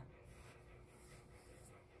later.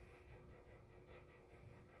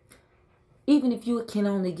 Even if you can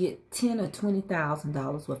only get $10,000 or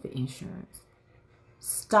 $20,000 worth of insurance.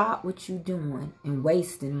 Stop what you're doing and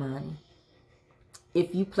wasting money.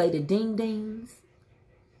 If you play the ding-dings,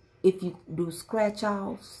 if you do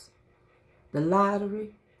scratch-offs, the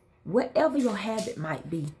lottery, whatever your habit might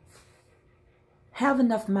be, have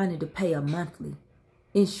enough money to pay a monthly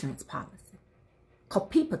insurance policy. Because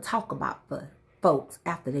people talk about folks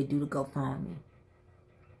after they do the GoFundMe.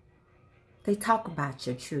 They talk about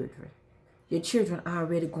your children. Your children are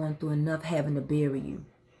already going through enough having to bury you.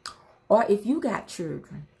 Or if you got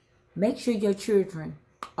children, make sure your children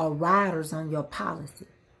are riders on your policy.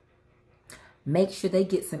 Make sure they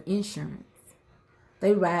get some insurance.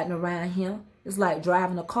 They riding around here. It's like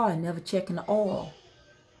driving a car and never checking the oil.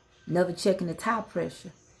 Never checking the tire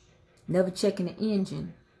pressure. Never checking the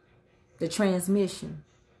engine. The transmission.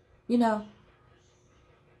 You know,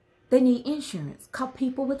 they need insurance. Because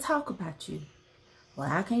people will talk about you. Well,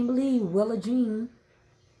 I can't believe Willa Jean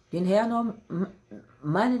Didn't have no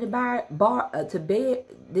money to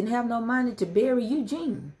didn't have no money to bury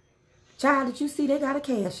Eugene. Child, did you see they got a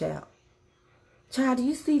cash out? Child, do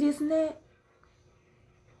you see this and that?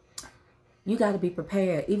 You got to be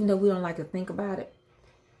prepared. Even though we don't like to think about it,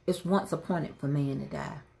 it's once appointed for man to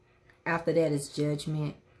die. After that is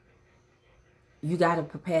judgment. You got to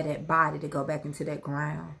prepare that body to go back into that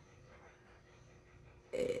ground.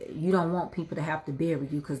 You don't want people to have to bury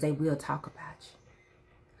you because they will talk about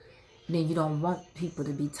you. Then you don't want people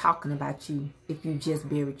to be talking about you if you just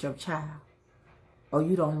buried your child. Or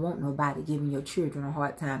you don't want nobody giving your children a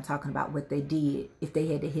hard time talking about what they did if they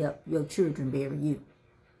had to help your children bury you.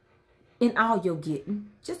 In all you're getting,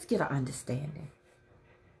 just get an understanding.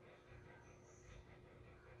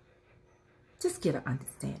 Just get an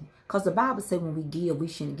understanding. Because the Bible says when we give, we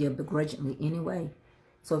shouldn't give begrudgingly anyway.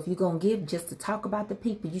 So if you're going to give just to talk about the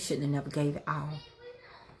people, you shouldn't have never gave it all.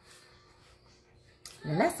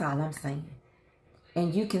 And that's all I'm saying.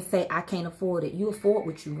 And you can say, I can't afford it. You afford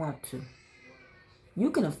what you want to. You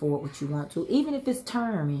can afford what you want to, even if it's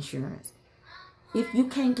term insurance. If you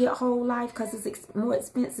can't get whole life because it's more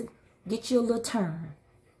expensive, get you a little term.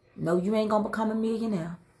 No, you ain't going to become a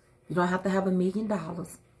millionaire. You don't have to have $1 million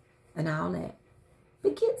and all that.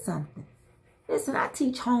 But get something. Listen, I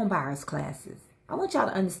teach home buyers classes. I want y'all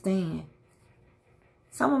to understand.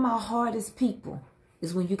 Some of my hardest people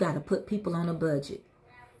is when you got to put people on a budget.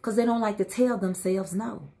 Because they don't like to tell themselves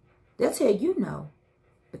no. They'll tell you no.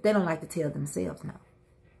 But they don't like to tell themselves no.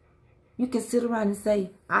 You can sit around and say,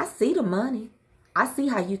 I see the money. I see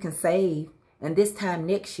how you can save. And this time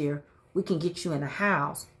next year, we can get you in a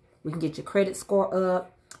house. We can get your credit score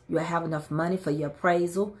up. You'll have enough money for your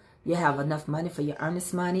appraisal. You'll have enough money for your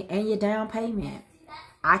earnest money and your down payment.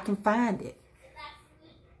 I can find it.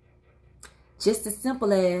 Just as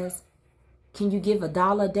simple as, can you give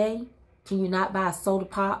 $1 a day? Can you not buy a soda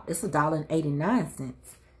pop? It's $1.89.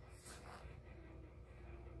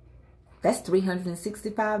 That's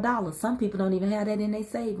 $365. Some people don't even have that in their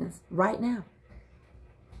savings right now.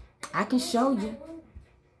 I can show you.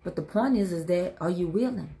 But the point is that, are you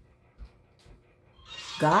willing?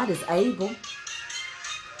 God is able.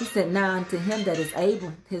 He said, now unto him that is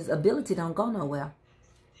able, his ability don't go nowhere.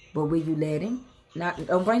 But will you let him? Not,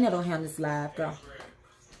 don't bring that on him this live, girl.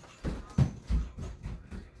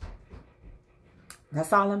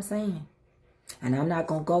 That's all I'm saying. And I'm not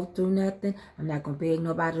going to go through nothing. I'm not going to beg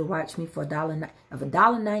nobody to watch me for $1. If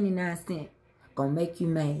 $1.99 going to make you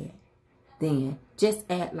mad, then just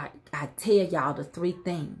act like I tell y'all the 3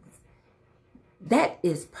 things. That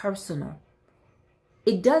is personal.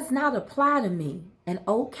 It does not apply to me. And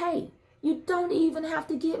okay, you don't even have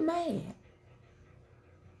to get mad.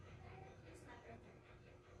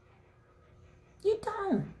 You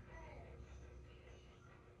don't.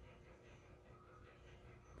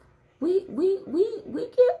 We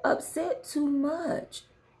get upset too much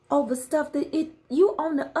over stuff that you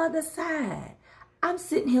on the other side. I'm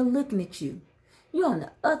sitting here looking at you. You on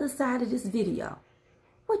the other side of this video.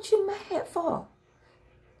 What you mad for?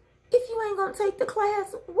 If you ain't gonna take the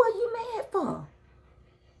class, what you mad for?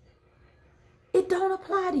 It don't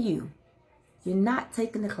apply to you. You're not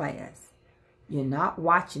taking the class. You're not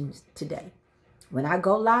watching today. When I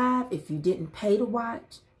go live, if you didn't pay to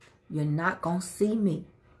watch, you're not gonna see me.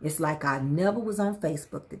 It's like I never was on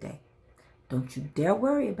Facebook today. Don't you dare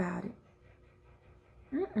worry about it.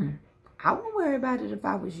 I wouldn't worry about it if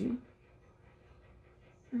I was you.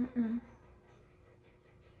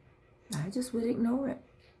 I just would ignore it.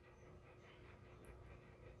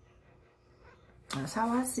 That's how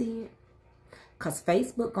I see it. Because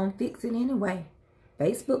Facebook gonna fix it anyway.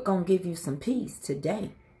 Facebook gonna give you some peace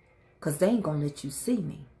today. Because they ain't gonna let you see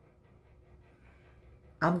me.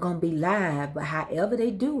 I'm going to be live, but however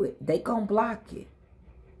they do it, they going to block it.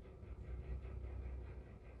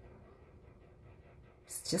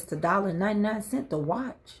 It's just $1.99 to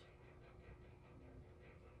watch.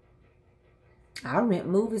 I rent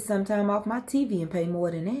movies sometime off my TV and pay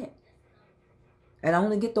more than that. And I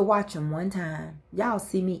only get to watch them one time. Y'all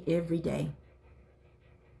see me every day.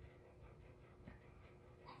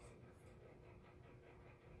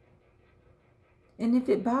 And if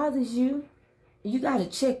it bothers you, you got to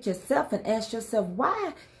check yourself and ask yourself,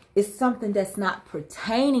 why is something that's not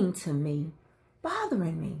pertaining to me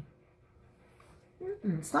bothering me?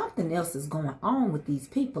 Something else is going on with these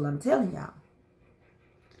people, I'm telling y'all.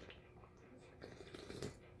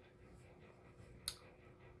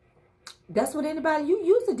 That's what anybody, you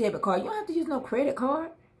use a debit card. You don't have to use no credit card.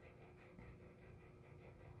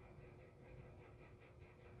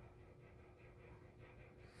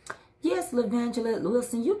 Yes, Lavangela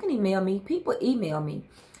Wilson, you can email me. People email me.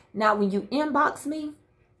 Now, when you inbox me,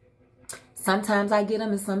 Sometimes I get them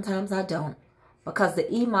and sometimes I don't. Because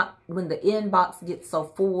when the inbox gets so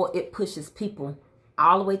full, it pushes people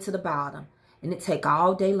all the way to the bottom. And it take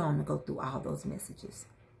all day long to go through all those messages.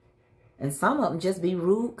 And some of them just be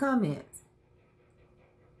rude comments.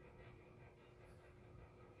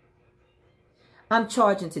 I'm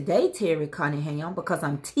charging today, Terry Cunningham, because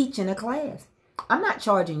I'm teaching a class. I'm not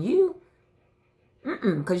charging you.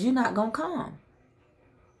 Because you're not going to come.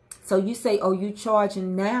 So you say, oh, you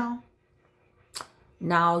charging now?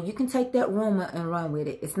 No, you can take that rumor and run with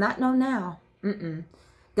it. It's not no now.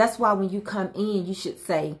 That's why when you come in, you should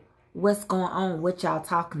say, what's going on? What y'all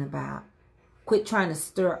talking about? Quit trying to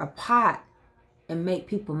stir a pot and make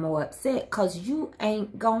people more upset, because you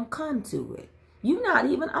ain't going to come to it. You're not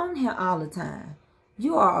even on here all the time.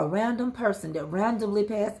 You are a random person that randomly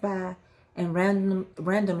pass by and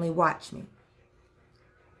randomly watch me.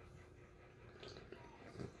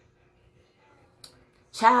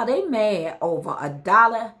 Child, they mad over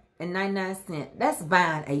 $1.99. That's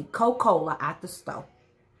buying a Coca-Cola at the store.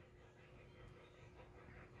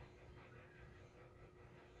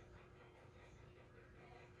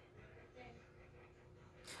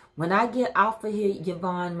 When I get off of here,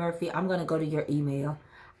 Yvonne Murphy, I'm going to go to your email.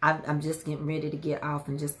 I'm just getting ready to get off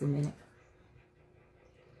in just a minute.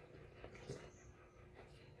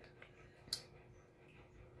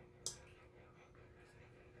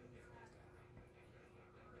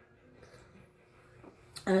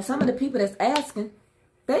 And some of the people that's asking,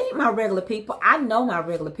 they ain't my regular people. I know my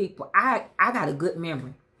regular people. I got a good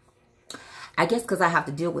memory. I guess because I have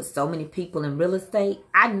to deal with so many people in real estate,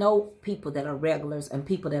 I know people that are regulars and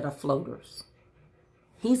people that are floaters.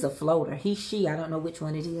 He's a floater. He, she, I don't know which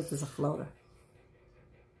one it is a floater.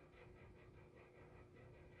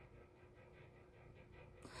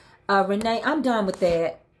 Renee, I'm done with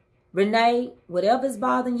that. Renee, whatever's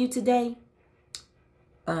bothering you today,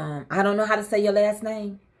 I don't know how to say your last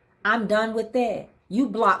name. I'm done with that. You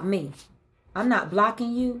block me. I'm not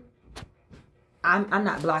blocking you. I'm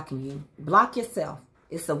not blocking you. Block yourself.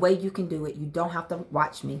 It's a way you can do it. You don't have to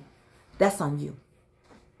watch me. That's on you.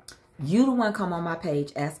 You the one come on my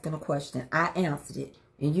page asking a question. I answered it.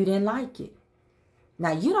 And you didn't like it.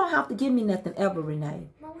 Now, you don't have to give me nothing ever, Renee.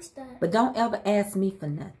 Mom, what's that? But don't ever ask me for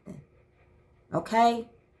nothing. Okay?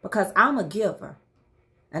 Because I'm a giver.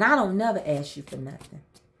 And I don't never ask you for nothing.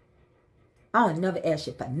 I don't never ask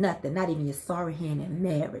you for nothing. Not even your sorry hand in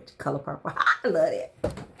marriage. Color purple. I love that.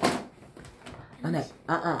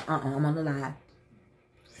 I'm on the line.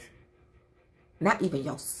 Not even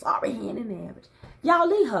your sorry hand in marriage. Y'all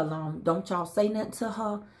leave her alone. Don't y'all say nothing to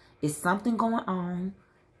her. It's something going on.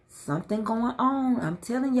 Something going on. I'm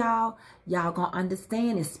telling y'all. Y'all gonna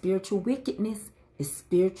understand. It's spiritual wickedness. It's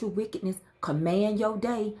spiritual wickedness. Command your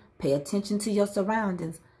day. Pay attention to your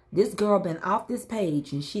surroundings. This girl been off this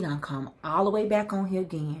page and she done come all the way back on here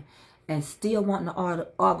again and still wanting to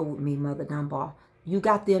argue with me, Mother Dunbar. You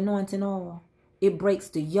got the anointing oil. It breaks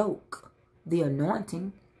the yoke, the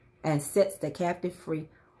anointing, and sets the captive free.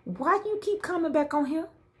 Why do you keep coming back on here?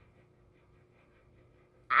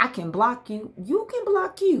 I can block you. You can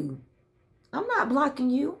block you. I'm not blocking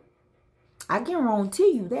you. I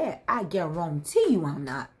guarantee you that. I guarantee you I'm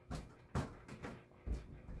not.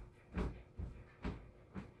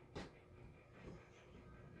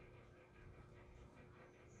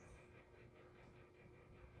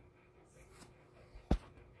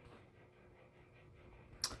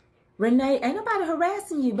 Renee, ain't nobody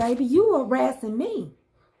harassing you, baby. You harassing me.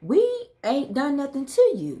 We ain't done nothing to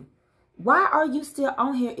you. Why are you still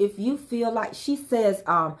on here if you feel like she says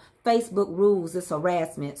Facebook rules is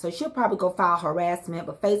harassment? So she'll probably go file harassment,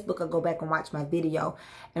 but Facebook will go back and watch my video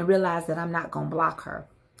and realize that I'm not going to block her.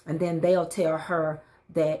 And then they'll tell her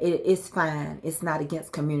that it's fine. It's not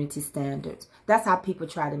against community standards. That's how people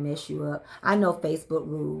try to mess you up. I know Facebook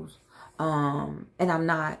rules, and I'm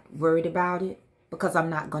not worried about it. Because I'm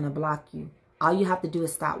not going to block you. All you have to do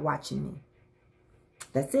is stop watching me.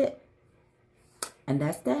 That's it. And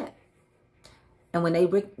that's that. And when they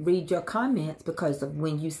read your comments, because of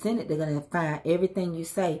when you send it, they're going to find everything you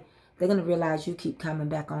say. They're going to realize you keep coming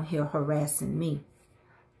back on here harassing me.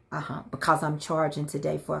 Because I'm charging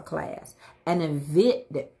today for a class. An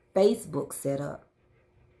event that Facebook set up.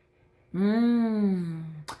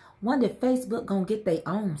 Wonder if Facebook going to get their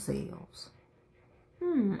own sales.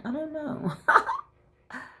 I don't know.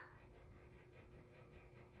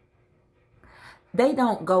 They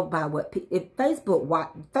don't go by what if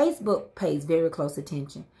Facebook pays very close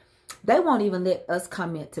attention. They won't even let us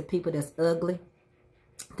comment to people that's ugly.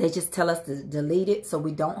 They just tell us to delete it so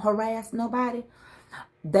we don't harass nobody.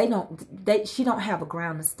 She don't have a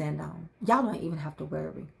ground to stand on. Y'all don't even have to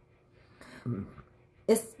worry.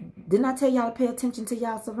 Didn't I tell y'all to pay attention to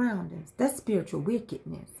y'all surroundings? That's spiritual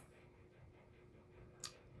wickedness.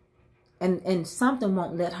 And something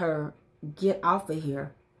won't let her get off of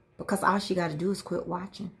here because all she got to do is quit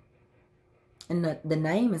watching. And the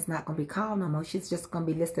name is not going to be called no more. She's just going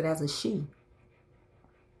to be listed as a she.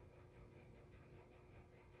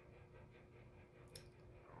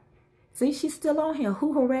 See, she's still on here.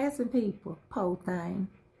 Who harassing people? Po thing.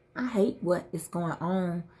 I hate what is going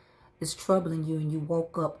on. It's troubling you and you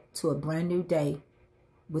woke up to a brand new day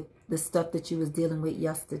with the stuff that you was dealing with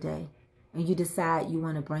yesterday. And you decide you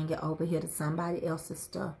want to bring it over here to somebody else's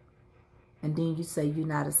stuff. And then you say you're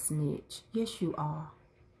not a snitch. Yes, you are.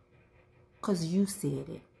 Because you said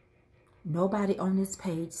it. Nobody on this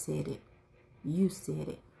page said it. You said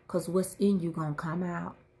it. Because what's in you going to come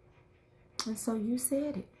out. And so you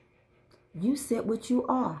said it. You said what you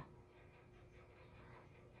are.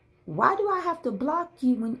 Why do I have to block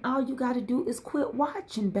you when all you got to do is quit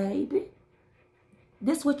watching, baby?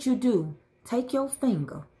 This what you do. Take your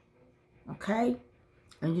finger. Okay?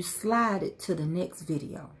 And you slide it to the next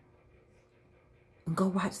video. And go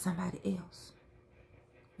watch somebody else.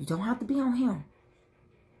 You don't have to be on him.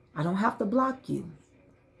 I don't have to block you.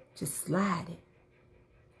 Just slide it.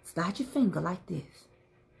 Slide your finger like this.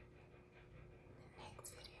 The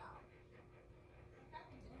next video. The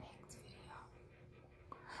next video.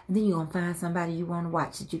 And then you're going to find somebody you want to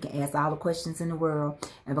watch that you can ask all the questions in the world.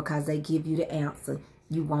 And because they give you the answer,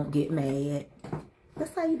 you won't get mad.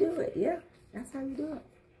 That's how you do it, yeah. That's how you do it.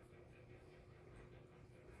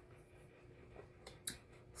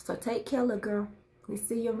 So take care, little girl. We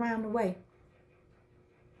see you around the way.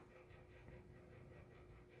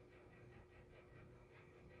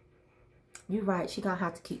 You're right. She gonna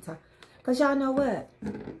have to keep talking. Because y'all know what?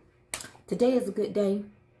 Today is a good day.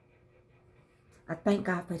 I thank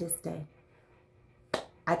God for this day.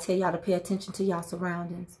 I tell y'all to pay attention to y'all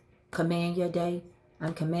surroundings. Command your day.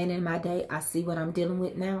 I'm commanding my day. I see what I'm dealing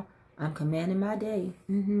with now. I'm commanding my day.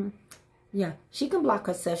 Yeah, she can block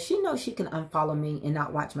herself. She knows she can unfollow me and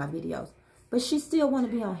not watch my videos. But she still want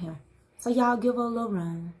to be on here. So y'all give her a little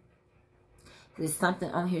room. There's something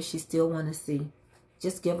on here she still want to see.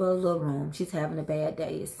 Just give her a little room. She's having a bad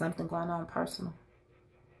day. It's something going on personal.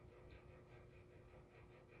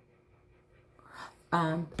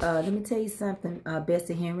 Let me tell you something,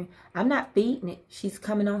 Bessie Henry. I'm not feeding it. She's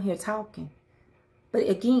coming on here talking. But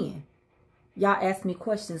again, y'all ask me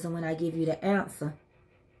questions, and when I give you the answer,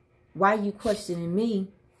 why are you questioning me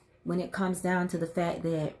when it comes down to the fact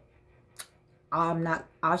that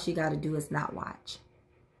all she got to do is not watch?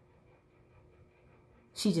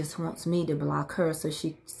 She just wants me to block her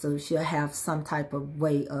so she'll have some type of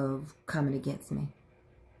way of coming against me.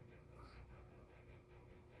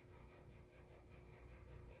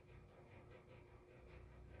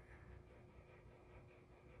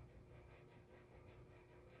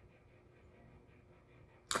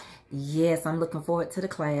 Yes, I'm looking forward to the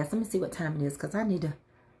class. Let me see what time it is because I need to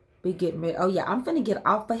be getting ready. Oh, yeah, I'm finna get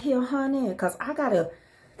off of here, honey, because I got to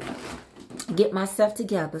get myself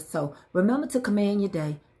together. So remember to command your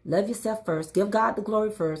day. Love yourself first. Give God the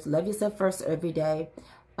glory first. Love yourself first every day.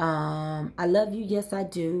 I love you. Yes, I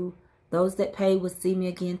do. Those that pay will see me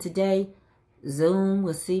again today. Zoom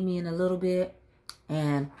will see me in a little bit.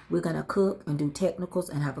 And we're going to cook and do technicals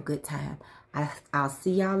and have a good time. I'll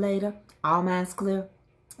see y'all later. All minds clear.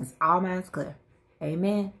 It's all minds clear.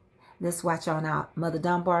 Amen. Let's watch on out. Mother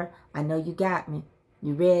Dunbar, I know you got me.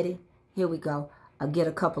 You ready? Here we go. I'll get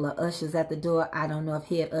a couple of ushers at the door. I don't know if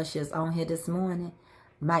head usher's on here this morning.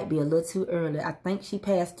 Might be a little too early. I think she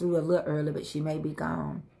passed through a little early, but she may be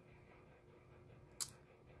gone.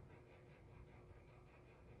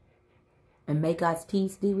 And may God's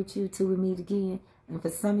peace be with you till we meet again. And for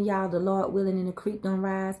some of y'all, the Lord willing and the creek don't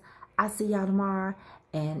rise. I'll see y'all tomorrow.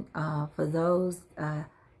 And for those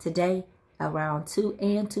today, around 2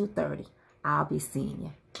 and 2:30, I'll be seeing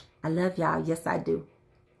you. I love y'all. Yes, I do.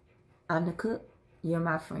 I'm the cook. You're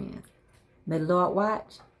my friend. May the Lord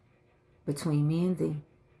watch between me and thee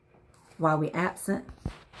while we're absent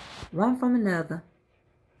one from another.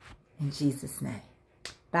 In Jesus' name.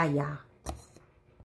 Bye, y'all.